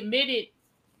that he admitted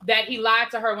that he lied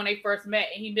to her when they first met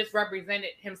and he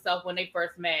misrepresented himself when they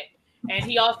first met. And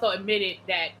he also admitted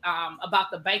that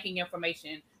about the banking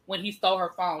information when he stole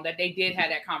her phone, that they did have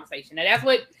that conversation. And that's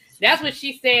what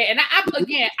she said. And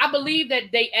I believe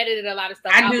that they edited a lot of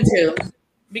stuff. I do too.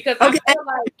 Because I feel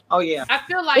like, I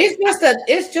feel like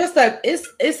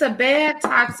it's a bad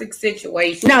toxic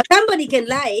situation. Now somebody can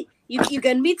lie. You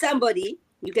can meet somebody.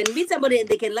 You can meet somebody and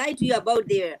they can lie to you about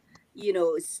their,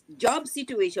 job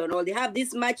situation, or they have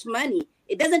this much money.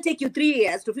 It doesn't take you 3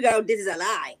 years to figure out this is a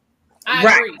lie. I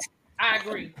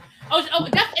agree.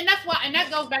 That's why, and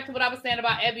that goes back to what I was saying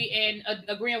about Ebby and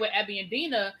agreeing with Ebby and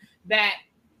Dina that.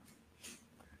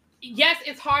 Yes,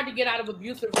 it's hard to get out of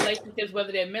abusive relationships,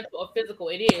 whether they're mental or physical.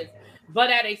 It is, but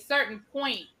at a certain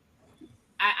point,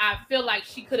 I feel like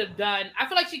she could have done. I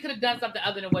feel like she could have done something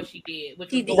other than what she did,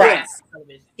 which was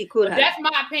television. She could have. That's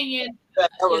my opinion.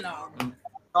 No,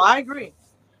 I agree.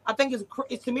 I think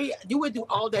it's to me. You would do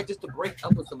all that just to break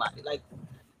up with somebody. Like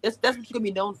that's what you're gonna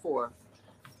be known for.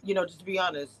 Just to be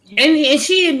honest. And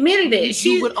she admitted it.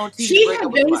 She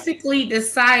had basically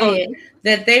decided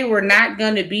that they were not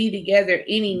going to be together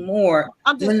anymore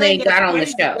when they got on the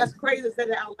show. That's crazy to say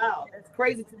that out loud. That's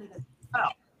crazy to me.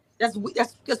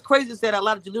 that's crazy to say that a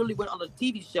lot of you literally went on a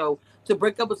TV show to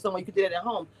break up with someone. You could do that at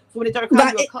home. So when they started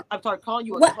calling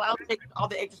you a clown, all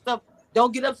the extra stuff,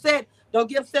 don't get upset. Don't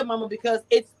get upset, Mama, because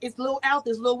it's a little out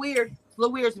there. It's a little weird. It's a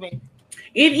little weird to me.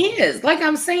 It is. Like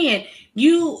I'm saying,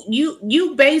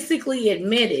 you basically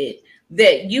admitted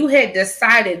that you had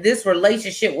decided this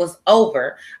relationship was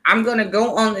over. I'm going to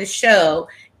go on the show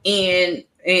and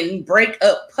break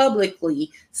up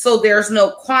publicly so there's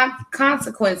no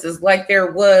consequences like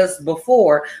there was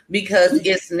before, because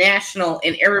it's national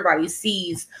and everybody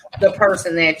sees the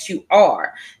person that you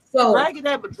are. So dragging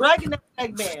that black man.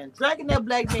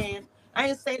 I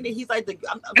ain't saying that he's like the.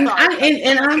 I'm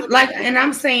sorry.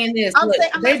 I'm saying this.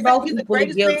 They both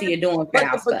equally guilty of doing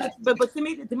foul stuff. But to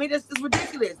me, this is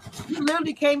ridiculous. You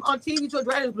literally came on TV to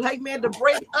drag this black man to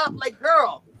break up, like,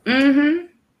 girl. Mm-hmm.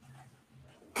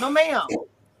 No, ma'am.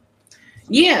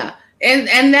 Yeah,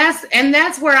 and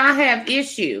that's where I have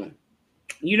issue.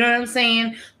 You know what I'm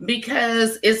saying?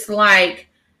 Because it's like,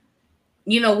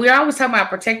 we're always talking about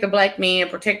protect the black man,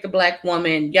 protect the black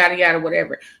woman, yada, yada,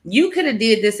 whatever. You could have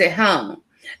did this at home.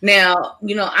 Now,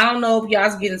 I don't know if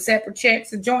y'all's getting separate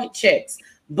checks or joint checks,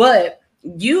 but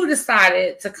you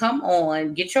decided to come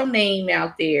on, get your name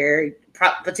out there,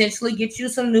 potentially get you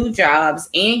some new jobs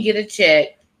and get a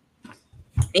check.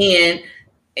 And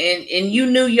you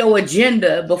knew your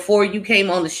agenda before you came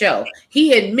on the show.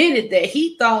 He admitted that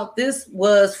he thought this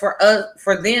was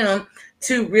for them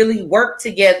to really work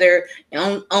together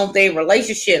on their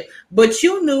relationship. But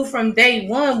you knew from day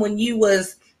one when you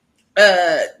was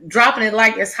dropping it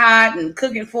like it's hot and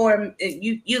cooking for him,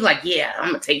 you like, yeah, I'm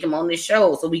gonna take him on this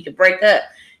show so we could break up.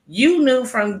 You knew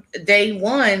from day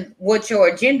one what your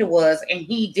agenda was, and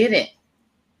he didn't.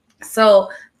 So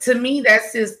to me,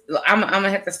 that's just, I'm gonna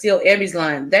have to steal Ebby's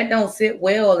line. That don't sit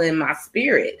well in my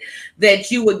spirit, that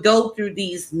you would go through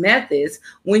these methods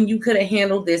when you could have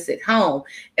handled this at home,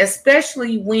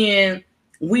 especially when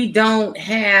we don't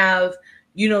have,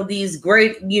 these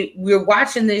great, we're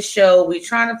watching this show, we're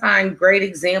trying to find great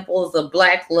examples of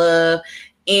Black love,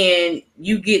 and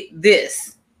you get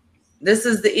this. This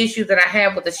is the issue that I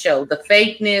have with the show: the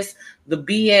fakeness, the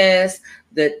BS,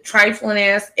 the trifling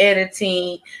ass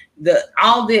editing,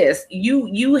 all this.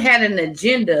 You had an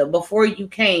agenda before you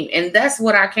came, and that's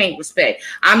what I can't respect.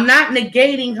 I'm not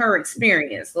negating her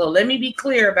experience, so let me be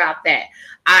clear about that.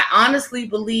 I honestly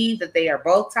believe that they are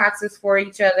both toxic for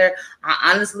each other.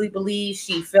 I honestly believe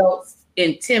she felt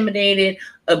intimidated,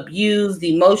 abused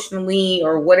emotionally,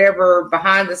 or whatever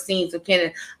behind the scenes of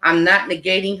Kenneth. I'm not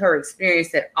negating her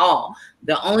experience at all.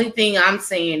 The only thing I'm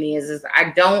saying is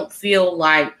I don't feel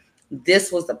like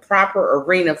this was the proper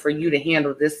arena for you to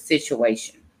handle this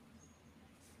situation.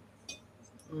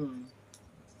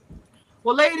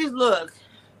 Well, ladies, look.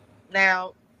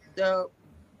 Now, the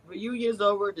reunion is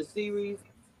over. The series.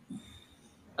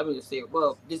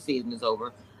 This season is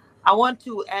over. I want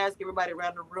to ask everybody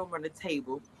around the room, around the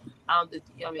table. I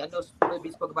know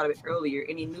we spoke about it earlier.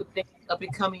 Any new things, up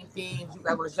and coming things you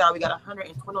guys want to shout? We got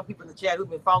 121 people in the chat who've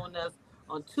been following us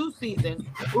on 2 seasons.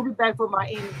 We'll be back for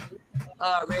Miami,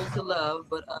 Ready to Love,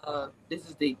 but this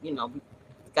is the, we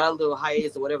got a little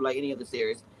hiatus or whatever, like any other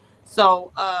series.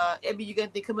 So, Abby, you got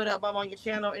anything coming up on your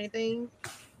channel? Anything?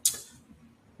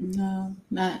 No.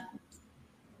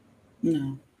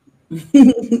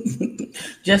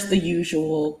 Just the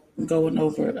usual, going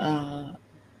over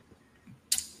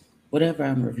whatever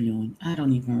I'm reviewing. I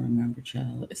don't even remember,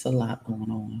 child. It's a lot going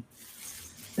on.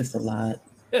 It's a lot.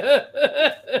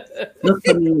 Look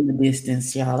for me in the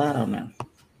distance, y'all. I don't know.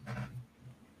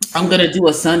 I'm gonna do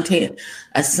a suntan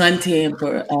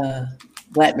for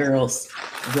Black girls.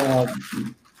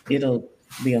 It'll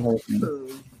be a whole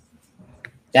thing.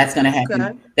 That's gonna happen.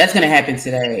 Okay. That's gonna happen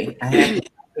today. I have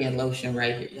hand lotion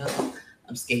right here. Y'all.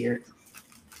 I'm scared.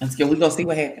 We're gonna see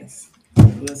what happens.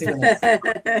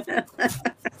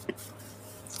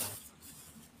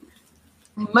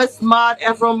 Mod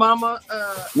Afro Mama.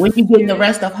 When you get in the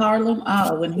rest of Harlem,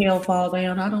 when hell fall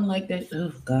down, I don't like that.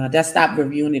 Oh God, that stopped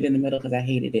reviewing it in the middle because I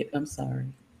hated it. I'm sorry.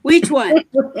 Which one?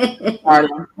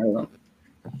 Harlem.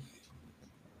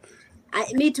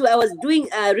 Me too. I was doing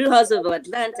Real House of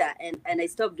Atlanta, and I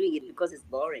stopped doing it because it's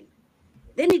boring.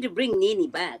 They need to bring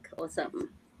Nene back or something.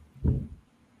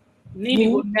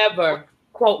 Nene will never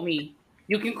quote me.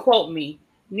 You can quote me.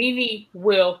 Nene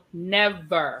will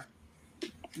never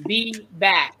be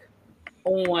back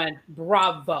on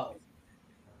Bravo.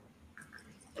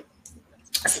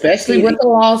 Especially with the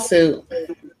lawsuit.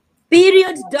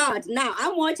 Period. Dot. Now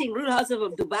I'm watching Real House of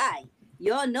Dubai.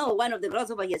 You all know one of the girls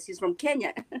over here. She's from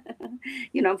Kenya.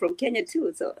 I'm from Kenya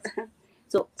too.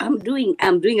 So I'm doing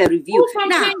a review. Who's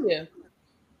from Kenya?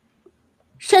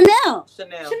 Chanel.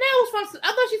 Chanel was from.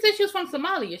 I thought she said she was from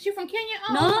Somalia. Is she from Kenya?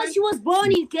 Oh, no, okay. she was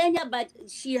born in Kenya, but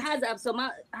she has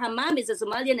her mom is a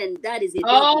Somalian and dad is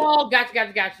Ethiopian. Oh, gotcha.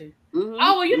 Mm-hmm.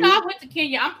 Oh, well, you know, I went to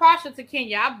Kenya. I'm partial to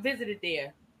Kenya. I visited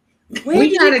there.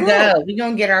 We gotta go. We're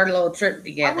gonna get our little trip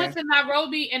together. I went to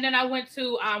Nairobi, and then I went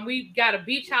to we got a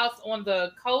beach house on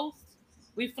the coast.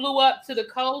 We flew up to the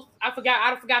coast. I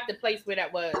forgot the place where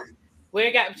that was. Where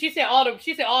it got, she said all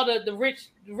the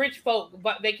rich folk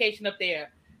vacation up there.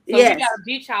 So we got a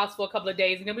beach house for a couple of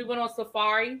days, and then we went on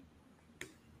safari.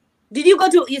 Did you go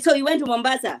to? So you went to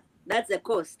Mombasa? That's the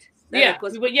coast. That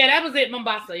was it,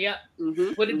 Mombasa. Yep.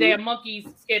 Mm-hmm. Where the damn monkeys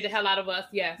scared the hell out of us.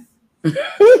 Yes. Now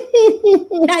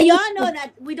y'all know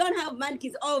that we don't have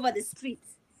monkeys all over the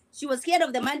streets. She was scared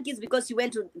of the monkeys because she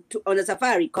went to on a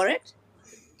safari, correct?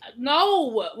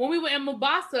 No, when we were in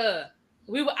Mombasa.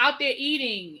 We were out there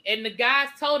eating, and the guys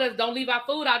told us don't leave our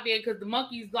food out there because the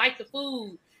monkeys like the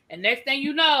food. And next thing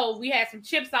you know, we had some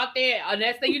chips out there. And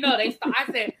next thing you know, I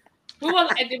said,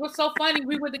 and it was so funny.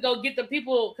 We went to go get the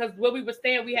people because where we were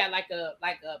staying, we had like a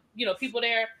people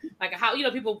there, like a house,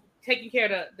 people taking care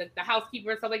of the housekeeper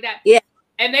and stuff like that. Yeah.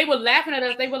 And they were laughing at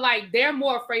us. They were like, they're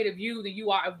more afraid of you than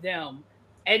you are of them.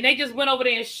 And they just went over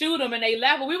there and shoot them, and they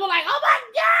laughed. We were like, oh my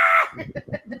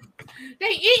God, they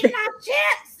eating our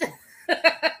chips.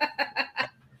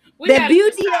 The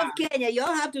beauty of Kenya,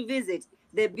 y'all have to visit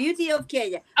the beauty of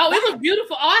Kenya. Oh, it was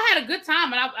beautiful. Oh, I had a good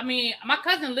time, and I mean, my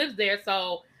cousin lives there,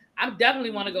 so I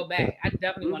definitely want to go back. I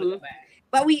definitely want to go back.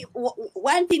 But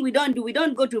one thing we don't do, we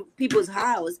don't go to people's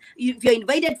house. If you're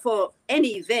invited for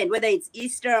any event, whether it's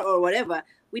Easter or whatever,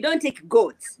 we don't take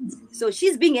goats. So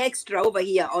she's being extra over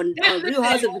here on Real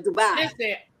House of Dubai.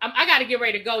 Listen, I got to get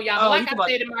ready to go, y'all. But like I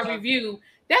said in my review.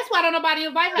 That's why don't nobody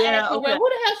invite her. Yeah, okay. Who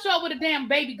the hell show up with a damn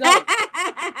baby goat?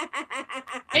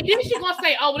 And then she's gonna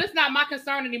say, "Oh, well, it's not my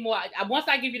concern anymore. Once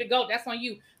I give you the goat, that's on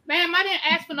you, ma'am. I didn't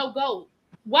ask for no goat.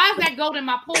 Why is that goat in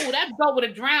my pool? That goat would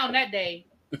have drowned that day."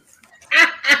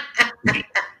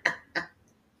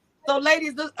 So,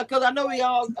 ladies, because I know we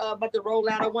all about to roll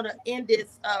out, I want to end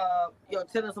this.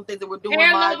 Telling some things that we're doing.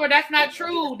 Hair lover, that's not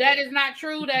true. That is not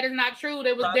true. That is not true.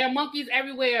 There was monkeys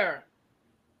everywhere.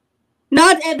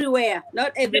 Not everywhere.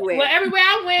 Not everywhere. Well, everywhere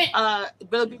I went.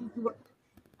 Billy,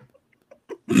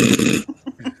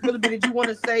 did you want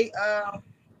to say?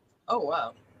 Oh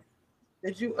wow.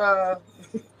 Did you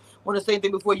want to say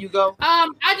anything before you go?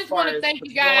 I just want to thank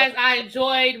you guys. I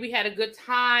enjoyed. We had a good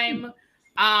time.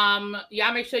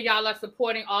 Y'all make sure y'all are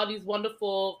supporting all these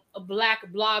wonderful Black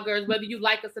bloggers, whether you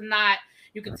like us or not.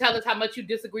 You can tell us how much you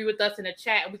disagree with us in the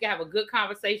chat, and we can have a good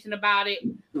conversation about it.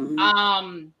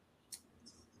 Mm-hmm.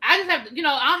 I just have, I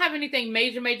don't have anything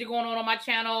major going on my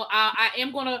channel.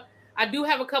 I do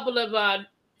have a couple of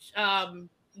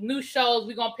new shows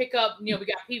we're gonna pick up. We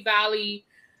got P Valley.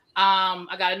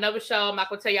 I got another show. I'm not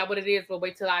gonna tell y'all what it is, but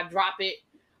wait till I drop it.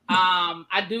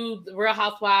 I do the Real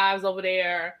Housewives over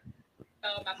there.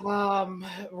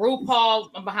 RuPaul,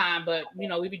 I'm behind, but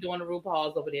we be doing the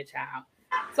RuPauls over there, child.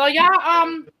 So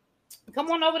y'all,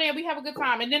 come on over there. We have a good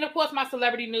time. And then of course my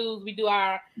celebrity news. We do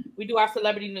our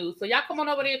celebrity news. So y'all come on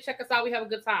over there, check us out. We have a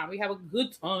good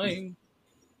time.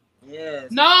 Yes.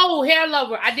 No, hair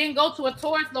lover. I didn't go to a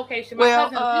tourist location. My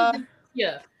cousin lives in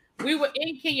Kenya. We were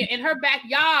in Kenya in her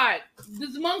backyard.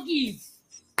 There's monkeys.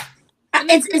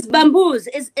 It's bamboos.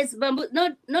 It's bamboo,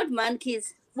 not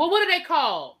monkeys. Well, what are they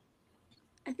called?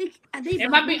 I think are they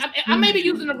I may be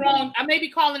using the wrong. I may be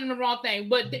calling them the wrong thing.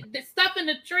 But the stuff in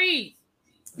the trees.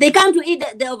 They come to eat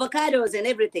the avocados and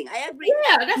everything. I agree.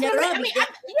 Yeah, that's what I mean.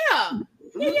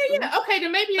 Yeah. Okay,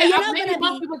 then maybe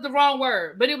monkey was the wrong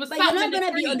word, but it was. But you're not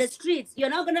gonna be on the streets. You're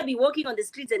not gonna be walking on the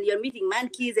streets and you're meeting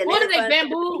monkeys and. What are they?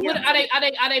 Bamboo? What are they?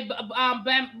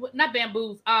 Not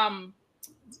bamboos.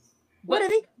 What are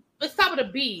they? Let's start with a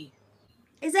B.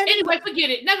 Is that anyway? Forget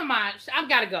it. Never mind. I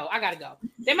gotta go.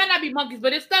 They might not be monkeys,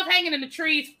 but it's stuff hanging in the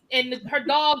trees, and her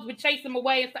dogs would chase them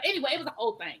away and stuff. Anyway, it was a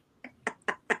whole thing.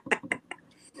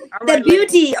 The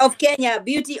beauty of Kenya,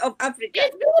 beauty of Africa.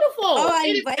 It's beautiful. Oh, I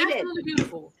invited. It's absolutely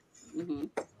beautiful. Mm-hmm.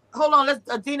 Hold on, let's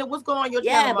Dina, what's going on in your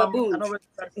channel? Baboon.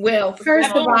 Well,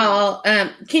 first of all,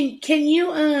 can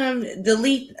you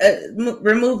delete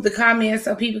remove the comments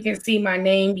so people can see my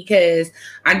name, because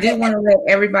I do want to let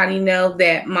everybody know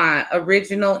that my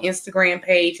original Instagram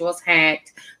page was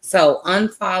hacked. So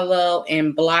unfollow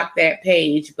and block that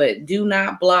page, but do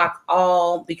not block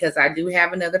all, because I do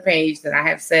have another page that I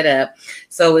have set up.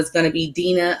 So it's going to be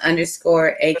Dina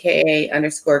 _ aka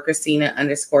 _ Christina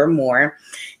 _ Moore.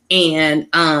 And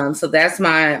so that's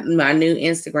my new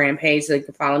Instagram page, so you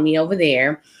can follow me over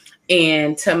there.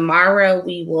 And tomorrow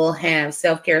we will have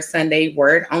Self-Care Sunday,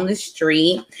 Word on the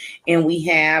Street. And we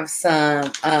have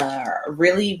some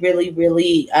really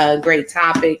great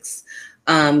topics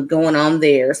going on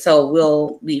there. So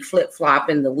we'll be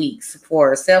flip-flopping the weeks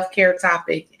for self-care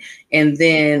topic and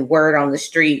then Word on the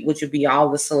Street, which would be all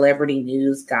the celebrity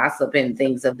news, gossip, and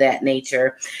things of that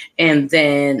nature. And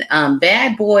then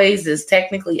Bad Boys is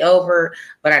technically over,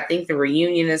 but I think the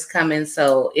reunion is coming.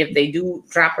 So if they do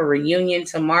drop a reunion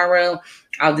tomorrow,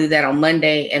 I'll do that on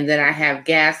Monday. And then I have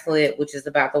Gaslit, which is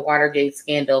about the Watergate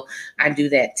scandal. I do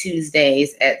that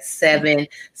Tuesdays at 7.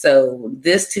 So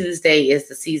this Tuesday is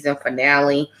the season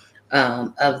finale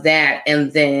of that.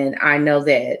 And then I know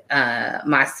that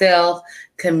myself,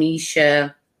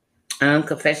 Kamisha,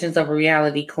 Confessions of a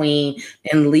Reality Queen,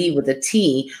 and Lee with a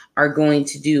T are going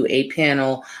to do a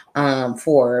panel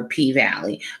for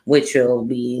P-Valley, which will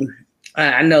be...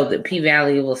 I know that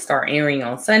P-Valley will start airing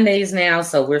on Sundays now,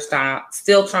 so we're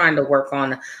still trying to work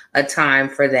on a time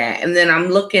for that. And then I'm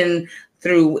looking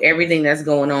through everything that's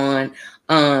going on,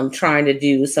 trying to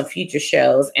do some future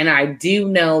shows. And I do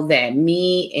know that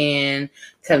me and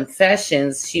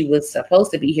Confessions, she was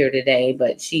supposed to be here today,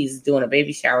 but she's doing a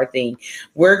baby shower thing.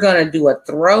 We're going to do a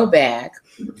throwback.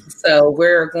 So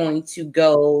we're going to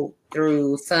go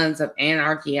through Sons of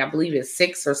Anarchy. I believe it's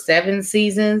 6 or 7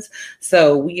 seasons.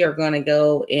 So we are going to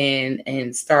go in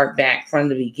and start back from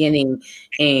the beginning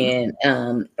and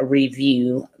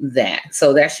review that.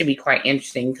 So that should be quite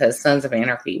interesting because Sons of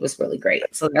Anarchy was really great.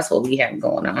 So that's what we have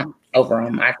going on over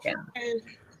on my channel. And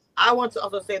I want to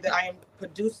also say that I am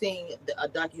producing a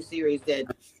docuseries that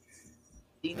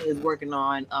Dina is working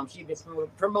on. She's been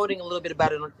promoting a little bit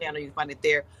about it on the channel. You can find it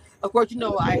there. Of course, you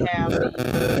know I have the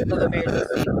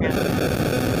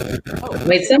channel.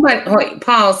 Wait,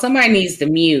 Paul, somebody needs to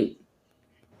mute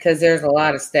because there's a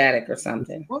lot of static or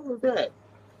something. What was that?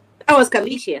 That was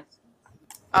Kamisha.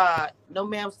 No,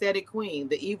 ma'am, static queen,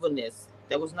 the evilness.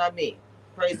 That was not me.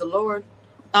 Praise the Lord.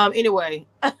 Anyway,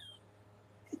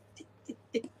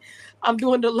 I'm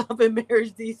doing the Love and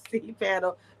Marriage DC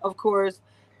panel, of course,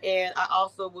 and I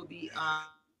also will be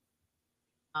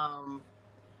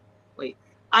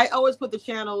I always put the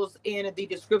channels in the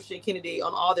description, Kennedy,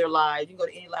 on all their lives. You can go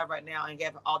to any live right now and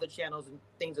get all the channels and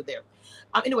things are there.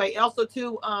 Anyway, also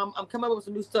too, I'm coming up with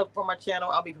some new stuff for my channel.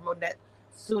 I'll be promoting that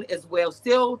soon as well.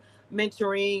 Still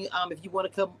mentoring. If you want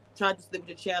to come try to live with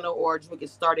your channel or just get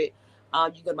started, you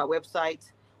can go to my website,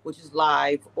 which is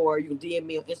live, or you can DM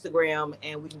me on Instagram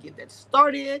and we can get that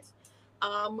started.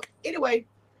 Anyway,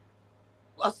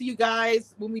 I'll see you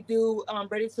guys when we do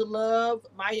Ready to Love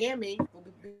Miami.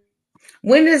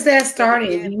 When is that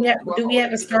starting? Do we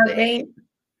have a start date?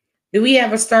 Do we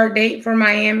have a start date for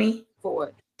Miami? For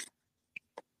what?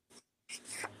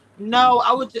 No,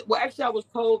 I was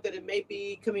told that it may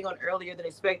be coming on earlier than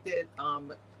expected.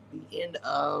 The end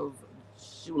of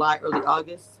July, early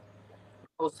August.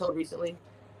 I was told recently.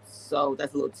 So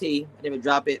that's a little tea. I didn't even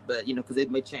drop it, but because it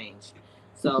may change.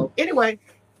 So anyway,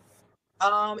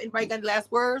 anybody got any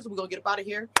last words? We're gonna get up out of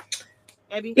here.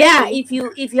 Abby? Yeah, if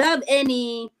you have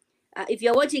any. If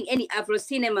you're watching any Afro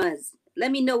cinemas,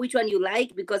 let me know which one you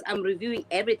like because I'm reviewing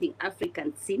everything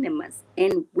African cinemas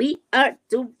and we are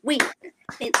doing.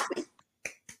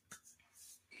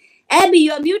 Abby,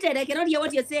 you're muted. I cannot hear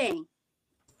what you're saying.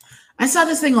 I saw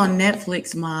this thing on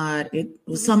Netflix, Mod. It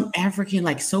was some African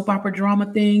like soap opera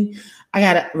drama thing. I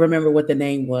gotta remember what the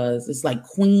name was. It's like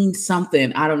Queen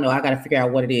something. I don't know. I gotta figure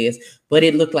out what it is, but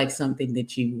it looked like something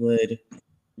that you would.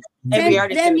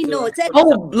 Let me know.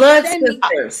 Blood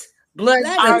Sisters. Blood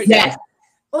Sisters. Yes.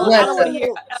 Blood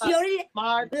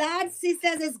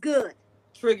Sisters is good.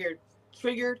 Triggered.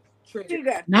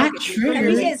 Not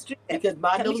triggered.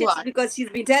 Because she's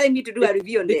been telling me to do a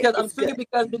review on this. Because I'm triggered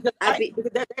because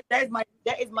that is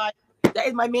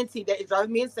my mentee that is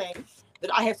driving me insane.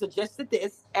 That I have suggested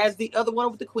this as the other one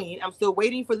with the Queen. I'm still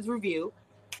waiting for this review.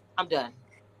 I'm done.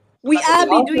 We are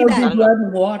be doing that. Blood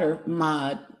and Water,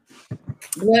 Mod.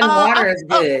 Blood and Water is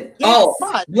good.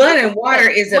 Blood and Water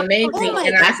is amazing.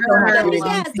 And I heard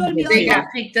they got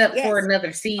picked up for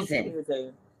another season.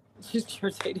 She's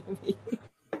irritating me.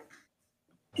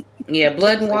 Yeah,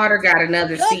 Blood and Water got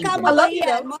another season. I love you.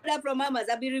 Mother from Mamas.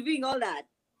 I'll be reviewing all that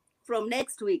from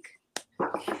next week.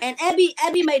 And Abby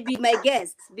might be my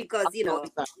guest because Oh,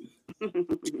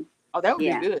 that would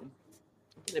be good.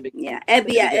 Yeah,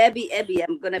 Abby,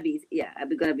 I'm gonna be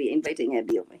inviting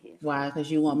Abby over here. Why?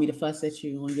 Because you want me to fuss at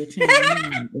you on your channel?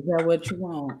 Is that what you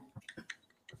want?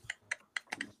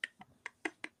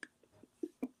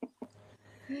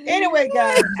 Anyway,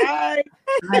 guys, I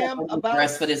am about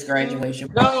dress for this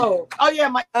graduation. No. Oh yeah,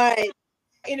 my all right.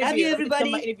 interview.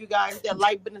 Everybody, my interview, guys. That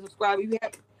like button, subscribe.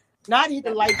 Not hit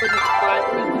the like button, subscribe.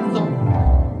 So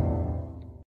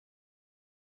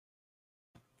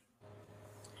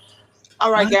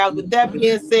all right, guys. With that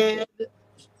being said,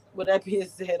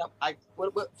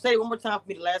 say it one more time for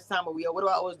me. The last time what do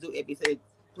I always do? If you say,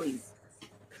 please.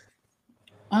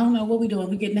 I don't know what we doing.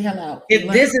 We getting the hell out.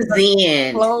 This is the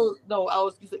end. Close. No, I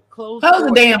was close. Close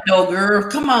the damn door, girl.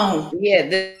 Come on.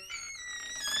 Yeah.